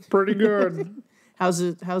good. Pretty good. How's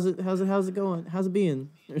it going? How's it being?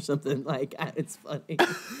 Or something like it's funny.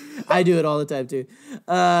 I do it all the time too.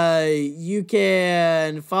 You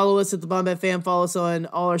can follow us at the Bombad Fam. Follow us on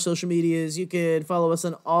all our social medias. You can follow us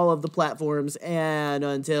on all of the platforms. And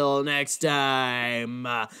until next time,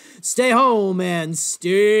 stay home and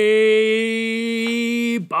stay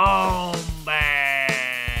bombad.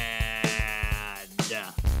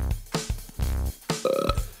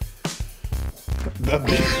 You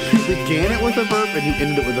began it with a burp and you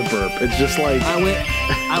ended it with a burp. It's just like I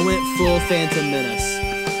went full Phantom Menace.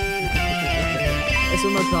 That's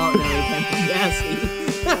what I'm gonna call it now.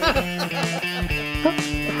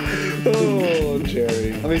 oh,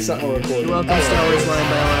 Jerry. Let me stop my recording. Welcome to Star Wars Line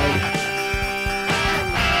by Line.